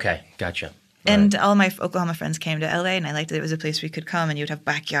 Okay, gotcha. And all my Oklahoma friends came to LA, and I liked that it was a place we could come, and you'd have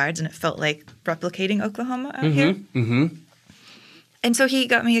backyards, and it felt like replicating Oklahoma out here. And so he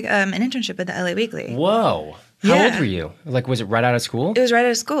got me an internship at the LA Weekly. Whoa. How old were you? Like, was it right out of school? It was right out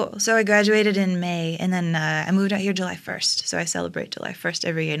of school. So I graduated in May, and then I moved out here July 1st. So I celebrate July 1st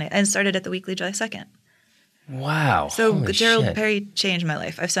every year, and started at the Weekly July 2nd. Wow. So Holy Gerald shit. Perry changed my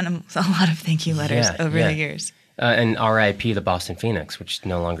life. I've sent him a lot of thank you letters over the years. And R.I.P. the Boston Phoenix, which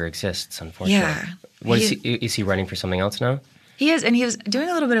no longer exists, unfortunately. Yeah. Is he writing for something else now? He is, and he was doing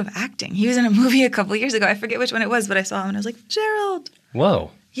a little bit of acting. He was in a movie a couple years ago. I forget which one it was, but I saw him, and I was like, Gerald.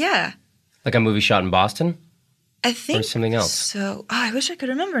 Whoa. Yeah. Like a movie shot in Boston? I think or something else. So, I wish I could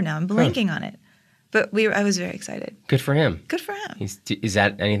remember now. I'm blanking on it. But I was very excited. Good for him. Good for him. Is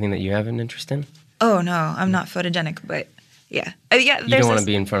that anything that you have an interest in? Oh, no. I'm not photogenic, but yeah. You don't want to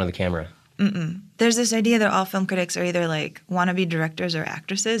be in front of the camera. There's this idea that all film critics are either like wannabe directors or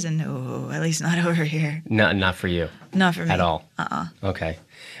actresses, and no, at least not over here. No, not for you. Not for me. At all? Okay.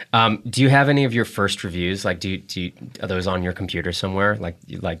 Do you have any of your first reviews? Like, are those on your computer somewhere? Like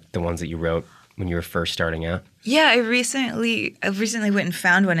the ones that you wrote when you were first starting out? Yeah, I recently went and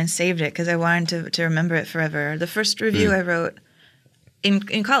found one and saved it because I wanted to remember it forever. The first review I wrote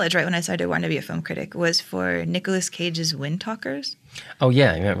in college, right when I started wanting to be a film critic, was for Nicolas Cage's Wind Talkers. Oh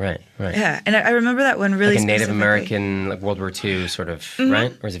yeah, right. Yeah, and I remember that one really like a Native specifically. American, like World War II sort of,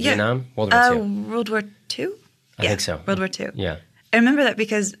 right? Or is it Vietnam? World War II. World War II? I think so. World War II. Yeah. I remember that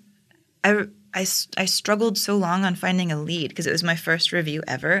because I struggled so long on finding a lead because it was my first review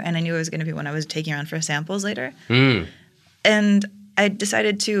ever, and I knew it was going to be one I was taking around for samples later. And I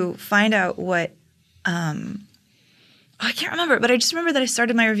decided to find out what I can't remember, but I just remember that I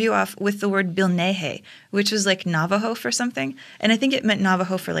started my review off with the word Bilnehe, which was like Navajo for something. And I think it meant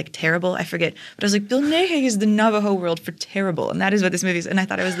Navajo for like terrible. I forget. But I was like, Bilnehe is the Navajo word for terrible. And that is what this movie is. And I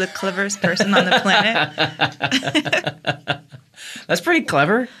thought I was the cleverest person on the planet. That's pretty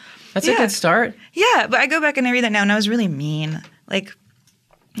clever. That's a good start. Yeah, but I go back and I read that now, and I was really mean. Like,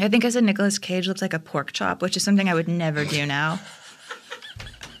 I think I said Nicolas Cage looks like a pork chop, which is something I would never do now.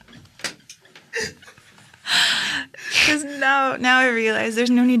 Because now I realize there's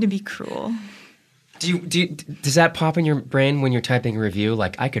no need to be cruel. Does that pop in your brain when you're typing a review?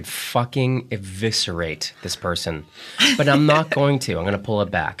 Like, I could fucking eviscerate this person, but I'm not going to. I'm going to pull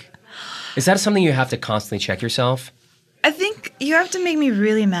it back. Is that something you have to constantly check yourself? I think you have to make me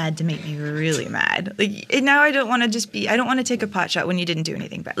really mad to make me really mad. Like, now I don't want to take a pot shot when you didn't do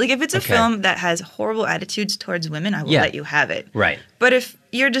anything bad. Like, if it's a film that has horrible attitudes towards women, I will let you have it. Right. But if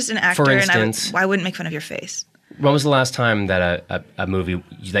you're just an actor, For instance, and I wouldn't make fun of your face. When was the last time that a movie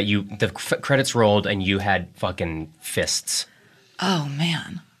that the credits rolled and you had fucking fists? Oh,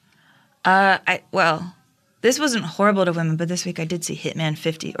 man. This wasn't horrible to women, but this week I did see Hitman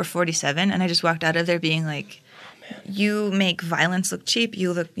 50 or 47, and I just walked out of there being like, you make violence look cheap,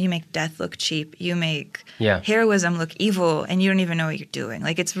 you make death look cheap, you make heroism look evil, and you don't even know what you're doing.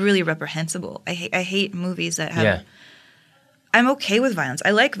 Like, it's really reprehensible. I hate movies that have... Yeah. I'm okay with violence.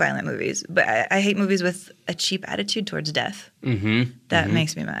 I like violent movies, but I hate movies with a cheap attitude towards death. That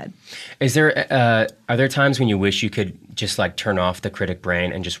makes me mad. Is there are there times when you wish you could just like turn off the critic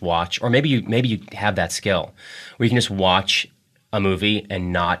brain and just watch, or maybe you have that skill where you can just watch a movie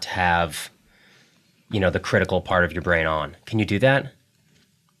and not have, the critical part of your brain on? Can you do that?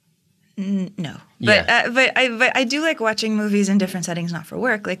 No, but I do like watching movies in different settings, not for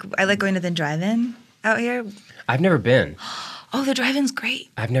work. Like, I like going to the drive-in out here. I've never been. Oh, the drive-in's great.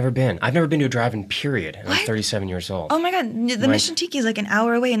 I've never been to a drive-in, period. And I'm 37 years old. Oh, my God. The Mission Tiki is like an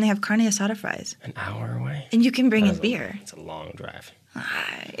hour away, and they have carne asada fries. An hour away? And you can bring in beer. It's a long drive.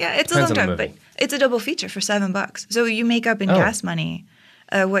 Yeah, it's a long drive, but it's a double feature for $7. So you make up in gas money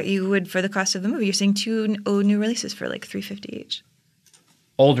what you would for the cost of the movie. You're seeing two new releases for like $3.50 each.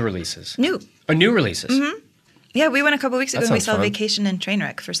 Old releases? New. Oh, new releases? Mm-hmm. Yeah, we went a couple weeks ago and we saw fun. Vacation and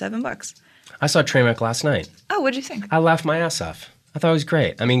Trainwreck for $7. I saw Trainwreck last night. Oh, what'd you think? I laughed my ass off. I thought it was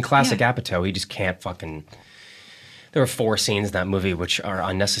great. I mean, classic Apatow. He just can't fucking... There were 4 scenes in that movie which are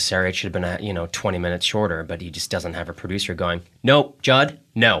unnecessary. It should have been, 20 minutes shorter, but he just doesn't have a producer going, nope, Judd,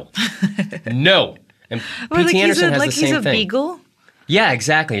 no. No. And P.T. Anderson has the same thing. He's a beagle? Yeah,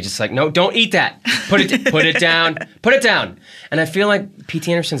 exactly. Just like, no, don't eat that. Put it down. Put it down. And I feel like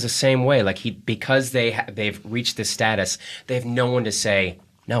P.T. Anderson's the same way. Like, because they've reached this status, they have no one to say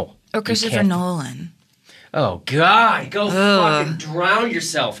no. Or Christopher Nolan. Oh, God. Go fucking drown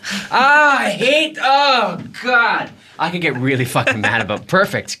yourself. Oh, God. I could get really fucking mad about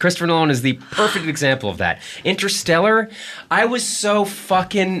Perfect. Christopher Nolan is the perfect example of that. Interstellar, I was so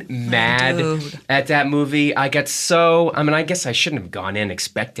fucking mad at that movie. I guess I shouldn't have gone in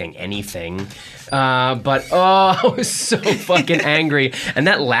expecting anything. But I was so fucking angry. And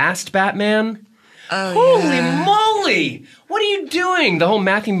that last Batman... Holy moly! What are you doing? The whole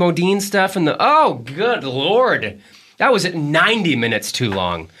Matthew Modine stuff and good Lord. That was at 90 minutes too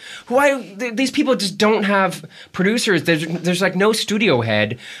long. These people just don't have producers. There's like no studio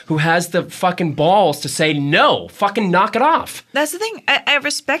head who has the fucking balls to say no. Fucking knock it off. That's the thing. I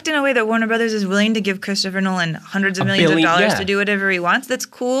respect in a way that Warner Brothers is willing to give Christopher Nolan hundreds of millions of dollars to do whatever he wants. That's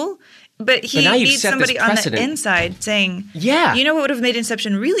cool. But he needs somebody on the inside saying, you know what would have made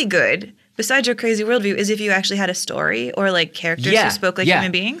Inception really good? Besides your crazy worldview, is if you actually had a story or like characters who spoke like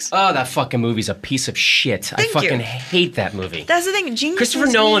human beings. Oh, that fucking movie's a piece of shit. I fucking hate that movie. That's the thing. Christopher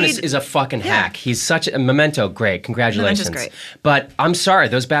Nolan is a fucking hack. He's such a Memento. Great, congratulations. Memento's great. But I'm sorry,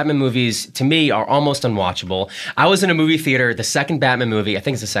 those Batman movies to me are almost unwatchable. I was in a movie theater, the second Batman movie. I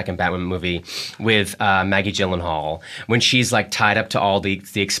think it's the second Batman movie with Maggie Gyllenhaal when she's like tied up to all the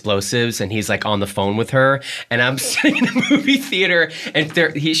explosives and he's like on the phone with her, and I'm sitting in the movie theater and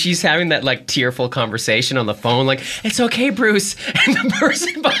she's having that like tearful conversation on the phone, like, it's okay, Bruce. And the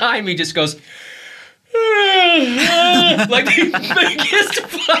person behind me just goes, like the biggest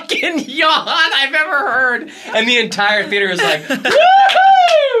fucking yawn I've ever heard. And the entire theater is like, woo!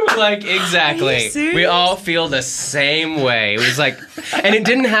 Like, exactly. Are you serious? We all feel the same way. It was like, and it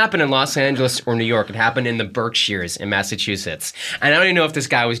didn't happen in Los Angeles or New York. It happened in the Berkshires in Massachusetts. And I don't even know if this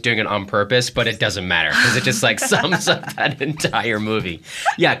guy was doing it on purpose, but it doesn't matter because it just like sums up that entire movie.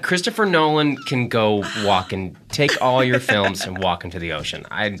 Yeah, Christopher Nolan can go walk and take all your films and walk into the ocean.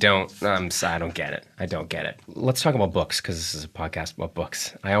 I don't get it. I don't get it. Let's talk about books because this is a podcast about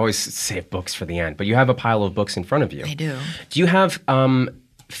books. I always save books for the end, but you have a pile of books in front of you. I do. Do you have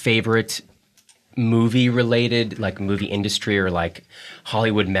favorite movie-related, like movie industry or like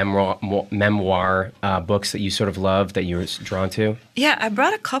Hollywood memoir books that you sort of love that you were drawn to? Yeah, I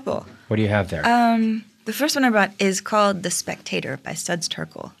brought a couple. What do you have there? The first one I brought is called The Spectator by Studs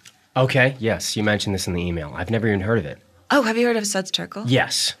Terkel. Okay, yes, you mentioned this in the email. I've never even heard of it. Oh, have you heard of Studs Terkel?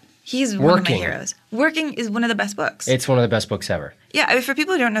 Yes. He's one of my Working. heroes. Working is one of the best books. It's one of the best books ever. Yeah, I mean, for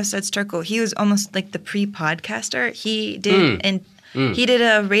people who don't know Studs Terkel, he was almost like the pre-podcaster. He did he did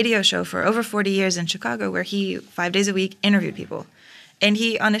a radio show for over 40 years in Chicago where he 5 days a week interviewed people. And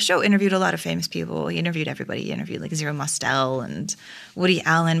he, on his show, interviewed a lot of famous people. He interviewed everybody. He interviewed like Zero Mostel and Woody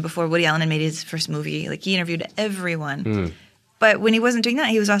Allen before Woody Allen had made his first movie. Like he interviewed everyone. But when he wasn't doing that,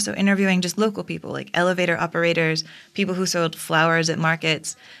 he was also interviewing just local people, like elevator operators, people who sold flowers at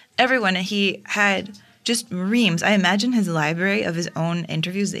markets, everyone. And he had just reams. I imagine his library of his own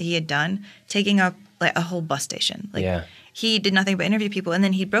interviews that he had done taking up like a whole bus station. Like he did nothing but interview people. And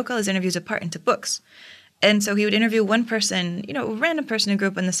then he broke all his interviews apart into books. And so he would interview one person, you know, a random person who grew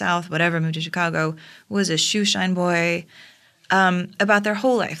up in the South, whatever, moved to Chicago, was a shoe shine boy, about their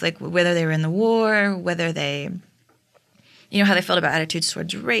whole life, like whether they were in the war, whether they, you know, how they felt about attitudes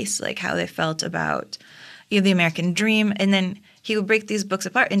towards race, like how they felt about, you know, the American dream. And then he would break these books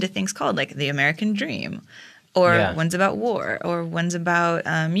apart into things called like the American dream, or one's about war, or one's about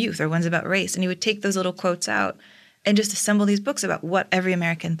youth, or one's about race. And he would take those little quotes out and just assemble these books about what every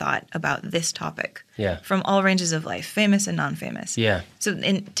American thought about this topic from all ranges of life, famous and non-famous. So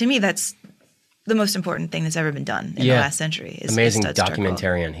to me, that's the most important thing that's ever been done in the last century. Is amazing Studs Terkel.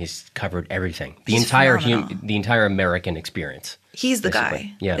 documentarian. He's covered everything. The He's entire phenomenal. the entire American experience. He's the basically.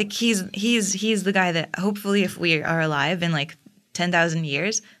 guy. Yeah. Like he's the guy that hopefully if we are alive in like 10,000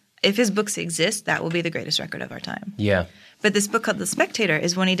 years, if his books exist, that will be the greatest record of our time. Yeah. But this book called The Spectator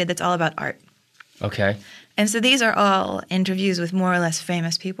is one he did that's all about art. Okay. And so these are all interviews with more or less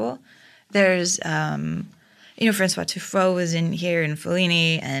famous people. There's, you know, Francois Truffaut is in here, and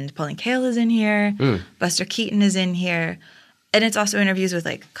Fellini, and Pauline Kael is in here. Buster Keaton is in here. And it's also interviews with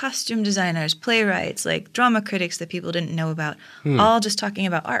like costume designers, playwrights, like drama critics that people didn't know about, all just talking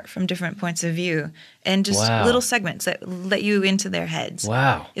about art from different points of view and just little segments that let you into their heads.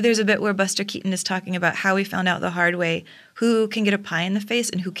 Wow. There's a bit where Buster Keaton is talking about how he found out the hard way who can get a pie in the face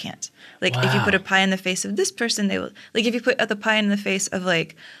and who can't. Like if you put a pie in the face of this person, they will, like if you put the pie in the face of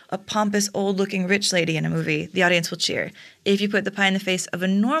like a pompous old looking rich lady in a movie, the audience will cheer. If you put the pie in the face of a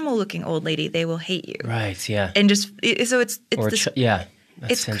normal looking old lady, they will hate you. Right, yeah. And just, so it's this,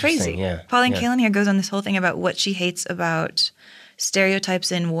 That's it's crazy. Yeah. Pauline Kael here goes on this whole thing about what she hates about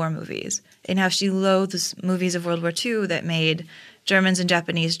stereotypes in war movies and how she loathes movies of World War II that made Germans and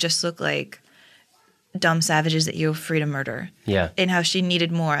Japanese just look like dumb savages that you were free to murder. Yeah. And how she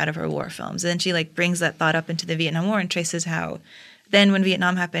needed more out of her war films. And then she like brings that thought up into the Vietnam War and traces how then when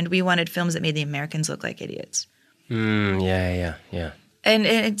Vietnam happened, we wanted films that made the Americans look like idiots. Yeah.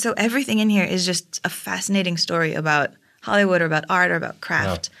 And so everything in here is just a fascinating story about Hollywood or about art or about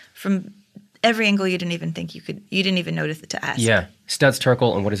craft from every angle you didn't even even notice it to ask. Yeah. Studs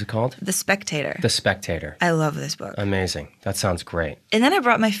Terkel, and what is it called? The Spectator. The Spectator. I love this book. Amazing. That sounds great. And then I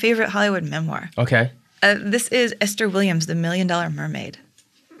brought my favorite Hollywood memoir. Okay. This is Esther Williams' The $1 Million Mermaid.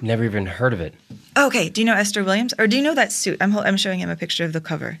 Never even heard of it. Okay, do you know Esther Williams? Or do you know that suit? I'm showing him a picture of the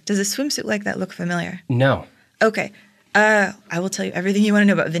cover. Does a swimsuit like that look familiar? No. Okay. I will tell you everything you want to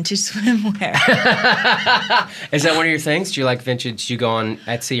know about vintage swimwear. Is that one of your things? Do you like vintage? Do you go on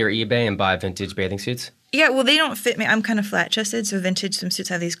Etsy or eBay and buy vintage bathing suits? Yeah, well, they don't fit me. I'm kind of flat-chested, so vintage swimsuits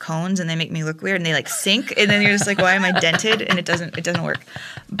have these cones, and they make me look weird, and they like sink, and then you're just like, why am I dented? And it doesn't work.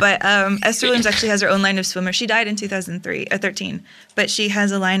 But Esther Williams actually has her own line of swimwear. She died in 2013, but she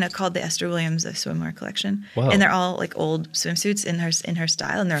has a line called the Esther Williams Swimwear Collection, and they're all like old swimsuits in her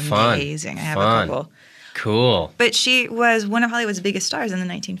style, and they're amazing. I have a couple. Cool. But she was one of Hollywood's biggest stars in the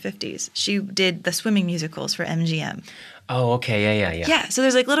 1950s. She did the swimming musicals for MGM. Oh, okay. Yeah. Yeah, so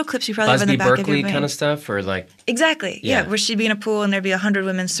there's like little clips you probably have in the Busby back of Berkeley your brain. kind of stuff, or like... Exactly. Yeah, where she'd be in a pool and there'd be 100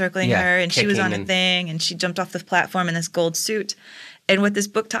 women circling her, and she was on a and- thing, and she jumped off the platform in this gold suit. And what this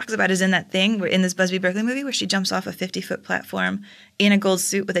book talks about is in that thing, in this Busby Berkeley movie, where she jumps off a 50-foot platform in a gold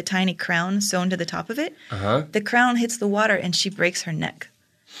suit with a tiny crown sewn to the top of it. The crown hits the water and she breaks her neck.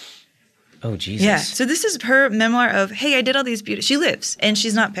 Oh, Jesus. Yeah. So this is her memoir of, hey, I did all these beautiful... She lives and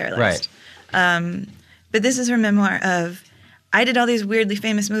she's not paralyzed. Right. But this is her memoir of, I did all these weirdly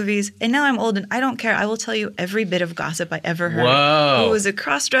famous movies, and now I'm old and I don't care. I will tell you every bit of gossip I ever heard. Whoa. Who was a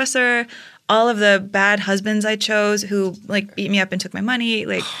cross-dresser, all of the bad husbands I chose who, like, beat me up and took my money,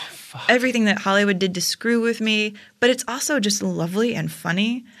 like, everything that Hollywood did to screw with me. But it's also just lovely and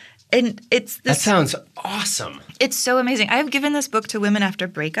funny. And it's this... That sounds awesome. It's so amazing. I've given this book to women after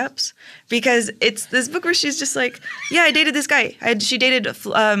breakups because it's this book where she's just like, yeah, I dated this guy. She dated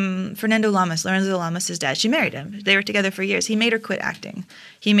Fernando Lamas, Lorenzo Lamas' dad. She married him. They were together for years. He made her quit acting.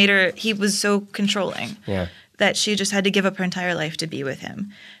 He was so controlling that she just had to give up her entire life to be with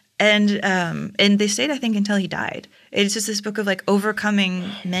him. And they stayed, I think, until he died. It's just this book of, like, overcoming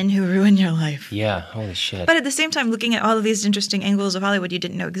men who ruin your life. Yeah, holy shit. But at the same time, looking at all of these interesting angles of Hollywood you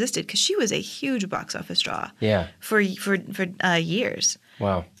didn't know existed, because she was a huge box office draw. Yeah. For years.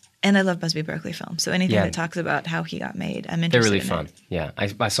 Wow. And I love Busby Berkeley films, so anything that talks about how he got made, I'm interested in. They're really fun. It. Yeah.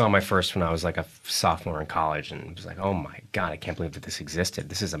 I saw my first when I was like a sophomore in college and was like, oh my God, I can't believe that this existed.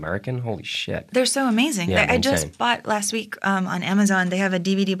 This is American? Holy shit. They're so amazing. Yeah, I just bought last week on Amazon, they have a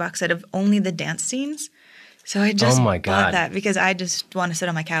DVD box set of only the dance scenes. So I just bought that because I just want to sit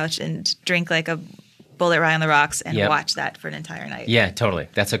on my couch and drink like a Bullet Rye on the Rocks and watch that for an entire night. Yeah, totally.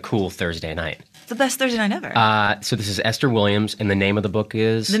 That's a cool Thursday night. The best Thursday night ever. So this is Esther Williams, and the name of the book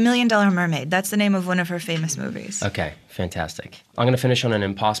is? The $1 Million Mermaid. That's the name of one of her famous movies. Okay, fantastic. I'm going to finish on an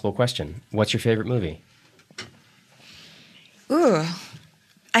impossible question. What's your favorite movie? Ooh.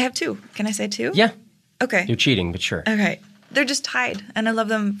 I have two. Can I say two? Yeah. Okay. You're cheating, but sure. Okay. They're just tied, and I love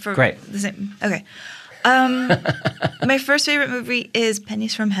them for the same. Okay. My first favorite movie is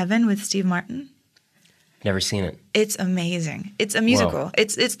Pennies from Heaven with Steve Martin. Never seen it. It's amazing. It's a musical. Whoa.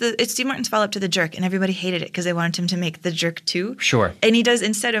 It's Steve Martin's follow-up to The Jerk, and everybody hated it because they wanted him to make The Jerk 2. Sure. And he does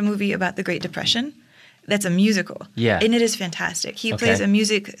instead a movie about the Great Depression. That's a musical. Yeah. And it is fantastic. He plays a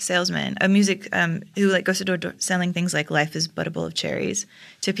music salesman, who like goes to door selling things like Life is But a Bowl of Cherries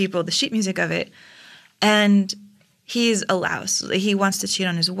to people, the sheet music of it. And he's a louse. He wants to cheat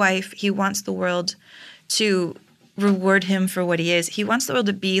on his wife. He wants the world to reward him for what he is. He wants the world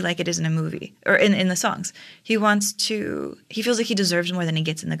to be like it is in a movie or in the songs. He feels like he deserves more than he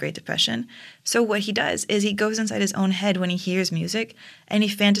gets in the Great Depression. So what he does is he goes inside his own head when he hears music and he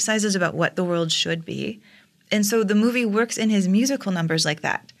fantasizes about what the world should be. And so the movie works in his musical numbers like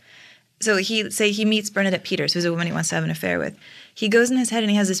that. So he meets Bernadette Peters, who's a woman he wants to have an affair with. He goes in his head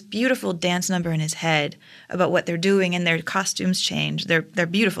and he has this beautiful dance number in his head about what they're doing, and their costumes change. They're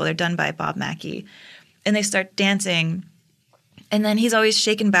beautiful. They're done by Bob Mackie. And they start dancing, and then he's always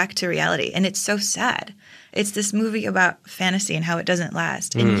shaken back to reality, and it's so sad. It's this movie about fantasy and how it doesn't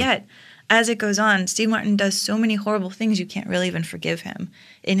last. And yet, as it goes on, Steve Martin does so many horrible things you can't really even forgive him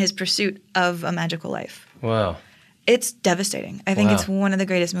in his pursuit of a magical life. Wow. It's devastating. I think it's one of the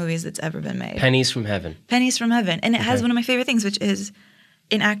greatest movies that's ever been made. Pennies from Heaven. Pennies from Heaven. And it has one of my favorite things, which is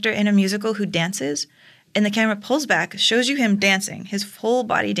an actor in a musical who dances, and the camera pulls back, shows you him dancing, his whole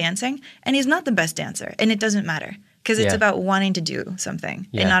body dancing, and he's not the best dancer, and it doesn't matter because it's about wanting to do something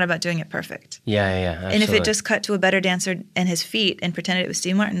and not about doing it perfect. Yeah, absolutely. And if it just cut to a better dancer and his feet and pretended it was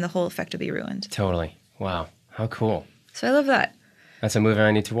Steve Martin, the whole effect would be ruined. Totally. Wow. How cool. So I love that. That's a movie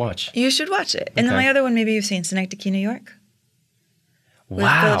I need to watch. You should watch it. And then my other one, maybe you've seen Synecdoche, New York. With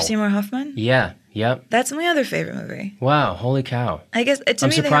Philip Seymour Hoffman. Yeah. Yep. That's my other favorite movie. Wow. Holy cow. I guess to I'm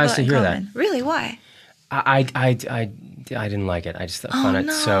me surprised they have a to lot hear in common. Really? Why? I didn't like it. I just found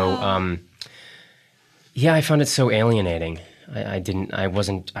it so. I found it so alienating.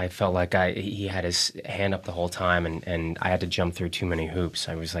 I felt like he had his hand up the whole time, and I had to jump through too many hoops.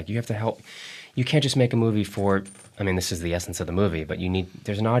 I was like, you have to help. You can't just make a movie for. I mean, this is the essence of the movie, but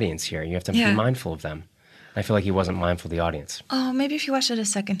there's an audience here. You have to be mindful of them. I feel like he wasn't mindful of the audience. Oh, maybe if you watch it a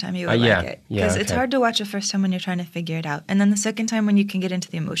second time, you would like it. Because it's hard to watch the first time when you're trying to figure it out. And then the second time when you can get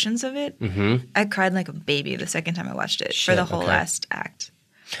into the emotions of it, I cried like a baby the second time I watched it for the whole last act.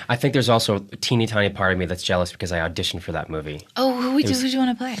 I think there's also a teeny tiny part of me that's jealous because I auditioned for that movie. Oh, who did you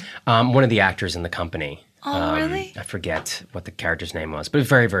want to play? One of the actors in the company. Oh, really? I forget what the character's name was, but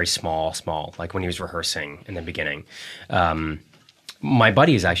very, very small, like when he was rehearsing in the beginning. My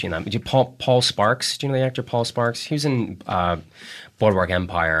buddy is actually in that. Paul Sparks. Do you know the actor Paul Sparks? He was in Boardwalk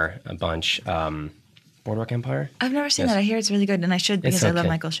Empire a bunch. Boardwalk Empire? I've never seen that. I hear it's really good, and I should because I love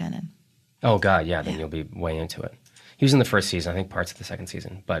Michael Shannon. Oh, God, yeah. Then you'll be way into it. He was in the first season. I think parts of the second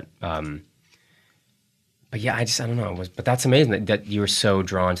season. But But yeah, I don't know. But that's amazing that you were so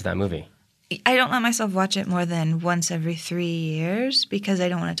drawn to that movie. I don't let myself watch it more than once every 3 years because I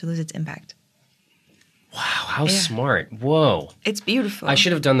don't want it to lose its impact. Wow, how smart. Whoa. It's beautiful. I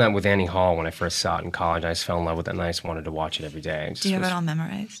should have done that with Annie Hall when I first saw it in college. I just fell in love with it and I just wanted to watch it every day. Do you have it all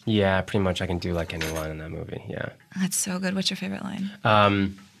memorized? Yeah, pretty much. I can do like any line in that movie, yeah. That's so good. What's your favorite line?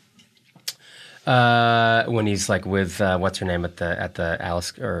 When he's like with, what's her name, at the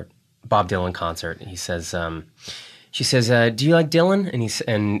Alice, or Bob Dylan concert, he says, she says, do you like Dylan? And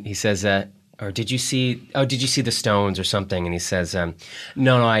he says, or did you see the Stones or something? And he says,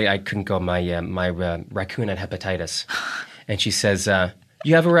 no, I couldn't go. My raccoon had hepatitis. And she says,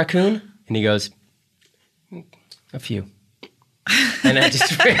 you have a raccoon? And he goes, a few. And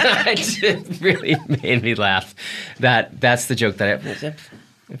it really made me laugh. That's the joke a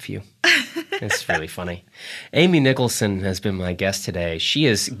few. It's really funny. Amy Nicholson has been my guest today. She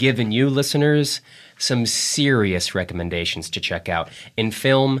has given you listeners some serious recommendations to check out in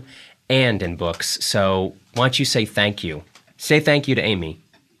film and in books. So why don't you say thank you? Say thank you to Amy.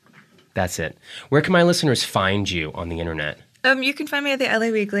 That's it. Where can my listeners find you on the internet? You can find me at the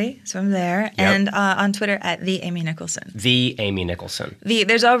LA Weekly, so I'm there, and on Twitter at the Amy Nicholson. The Amy Nicholson.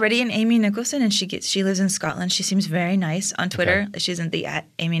 There's already an Amy Nicholson, and she lives in Scotland. She seems very nice on Twitter. Okay. She's in the at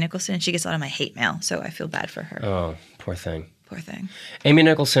Amy Nicholson, and she gets a lot of my hate mail, so I feel bad for her. Oh, poor thing. Poor thing. Amy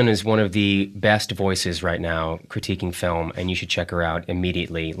Nicholson is one of the best voices right now critiquing film, and you should check her out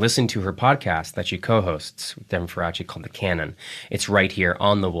immediately. Listen to her podcast that she co-hosts with Devin Faraci called The Canon. It's right here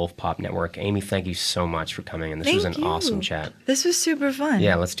on the Wolf Pop Network. Amy, thank you so much for coming in. This was an awesome chat. This was super fun.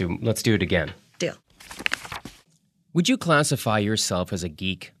 Yeah, let's do it again. Deal. Would you classify yourself as a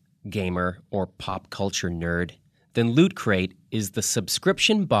geek, gamer, or pop culture nerd? Then Loot Crate is the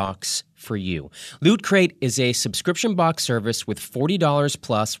subscription box for you. Loot Crate is a subscription box service with $40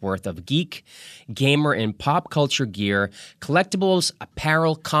 plus worth of geek, gamer, and pop culture gear, collectibles,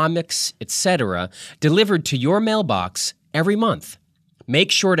 apparel, comics, etc., delivered to your mailbox every month. Make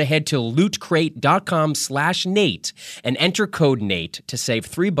sure to head to lootcrate.com/Nate and enter code Nate to save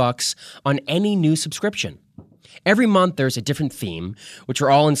 $3 on any new subscription. Every month, there's a different theme, which are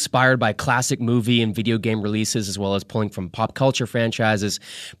all inspired by classic movie and video game releases, as well as pulling from pop culture franchises.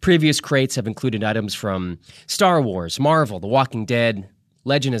 Previous crates have included items from Star Wars, Marvel, The Walking Dead,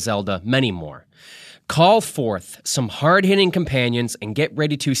 Legend of Zelda, many more. Call forth some hard-hitting companions and get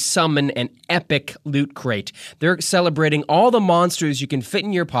ready to summon an epic loot crate. They're celebrating all the monsters you can fit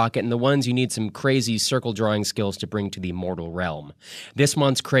in your pocket and the ones you need some crazy circle drawing skills to bring to the mortal realm. This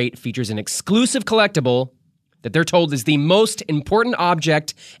month's crate features an exclusive collectible that they're told is the most important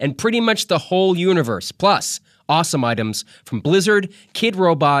object in pretty much the whole universe, plus awesome items from Blizzard, Kid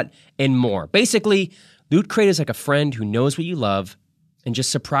Robot, and more. Basically, Loot Crate is like a friend who knows what you love and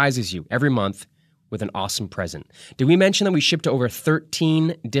just surprises you every month with an awesome present. Did we mention that we ship to over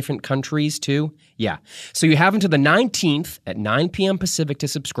 13 different countries too? Yeah. So you have until the 19th at 9 p.m. Pacific to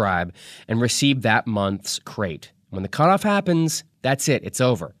subscribe and receive that month's crate. When the cutoff happens, that's it. It's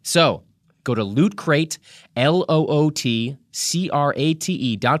over. So go to Loot Crate,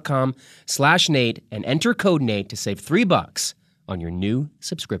 LOOTCRATE.com/Nate and enter code Nate to save $3 on your new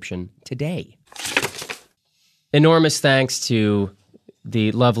subscription today. Enormous thanks to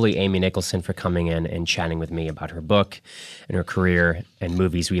the lovely Amy Nicholson for coming in and chatting with me about her book and her career and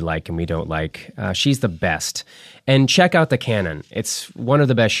movies we like and we don't like. She's the best. And check out The Canon. It's one of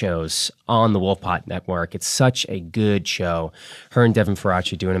the best shows on the Wolfpot Network. It's such a good show. Her and Devin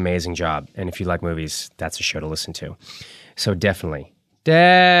Faraci do an amazing job. And if you like movies, that's a show to listen to. So definitely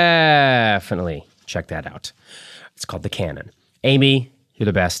check that out. It's called The Canon. Amy, you're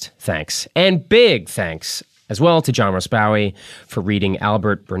the best. Thanks. And big thanks as well to John Ross Bowie for reading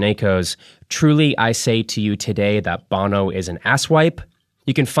Albert Bernaco's Truly I Say to You Today That Bono is an Asswipe.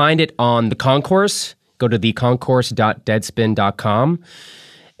 You can find it on The Concourse. Go to theconcourse.deadspin.com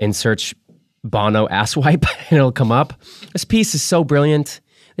and search Bono Asswipe, and it'll come up. This piece is so brilliant.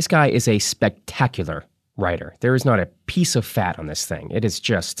 This guy is a spectacular writer. There is not a piece of fat on this thing. It is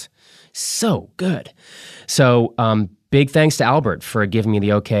just so good. So, big thanks to Albert for giving me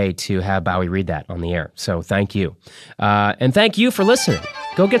the okay to have Bowie read that on the air. So thank you. And thank you for listening.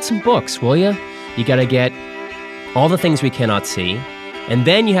 Go get some books, will you? You got to get All the Things We Cannot See. And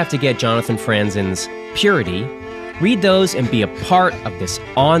then you have to get Jonathan Franzen's Purity. Read those and be a part of this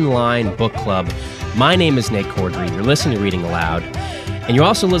online book club. My name is Nate Cordry. You're listening to Reading Aloud. And you're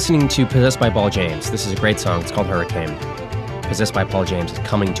also listening to Possessed by Paul James. This is a great song. It's called Hurricane. Possessed by Paul James is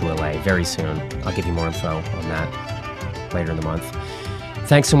coming to LA very soon. I'll give you more info on that later in the month.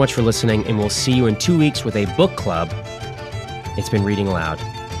 Thanks so much for listening, and we'll see you in 2 weeks with a book club. It's been Reading Aloud.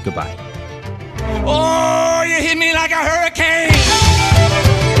 Goodbye. Oh! Boy, you hit me like a hurricane.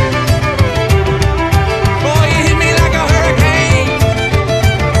 Boy, you hit me like a hurricane.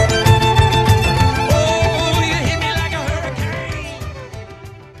 Oh, you hit me like a hurricane.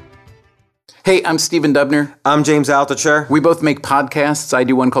 Hey, I'm Stephen Dubner. I'm James Altucher. We both make podcasts. I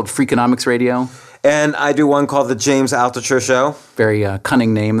do one called Freakonomics Radio. And I do one called The James Altucher Show. Very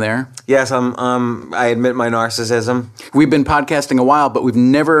cunning name there. Yes, I admit my narcissism. We've been podcasting a while, but we've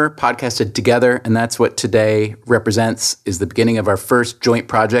never podcasted together, and that's what today represents, is the beginning of our first joint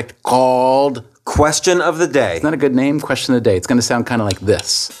project called... Question of the Day. It's not a good name, Question of the Day. It's going to sound kind of like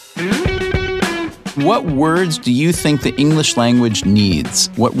this. What words do you think the English language needs?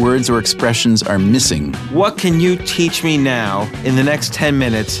 What words or expressions are missing? What can you teach me now in the next 10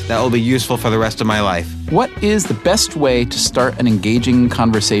 minutes that will be useful for the rest of my life? What is the best way to start an engaging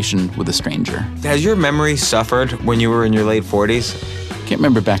conversation with a stranger? Has your memory suffered when you were in your late 40s? Can't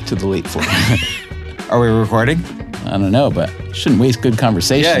remember back to the late 40s. Are we recording? I don't know, but shouldn't waste good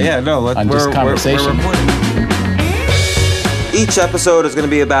conversation on just conversation. We're recording. Each episode is going to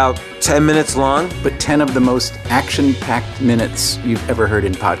be about 10 minutes long. But 10 of the most action-packed minutes you've ever heard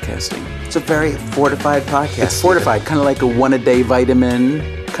in podcasting. It's a very fortified podcast. It's fortified, kind of like a one-a-day vitamin,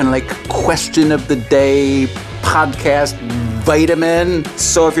 kind of like question of the day podcast vitamin.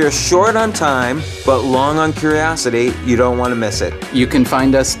 So if you're short on time, but long on curiosity, you don't want to miss it. You can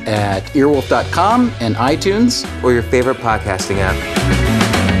find us at earwolf.com and iTunes. Or your favorite podcasting app.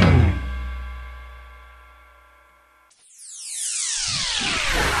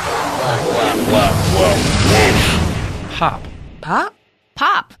 Pop. Pop?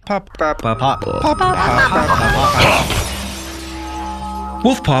 Pop.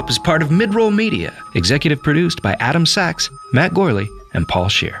 Wolf Pop is part of Midroll Media, executive produced by Adam Sachs, Matt Gorley, and Paul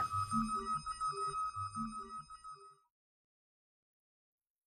Scheer.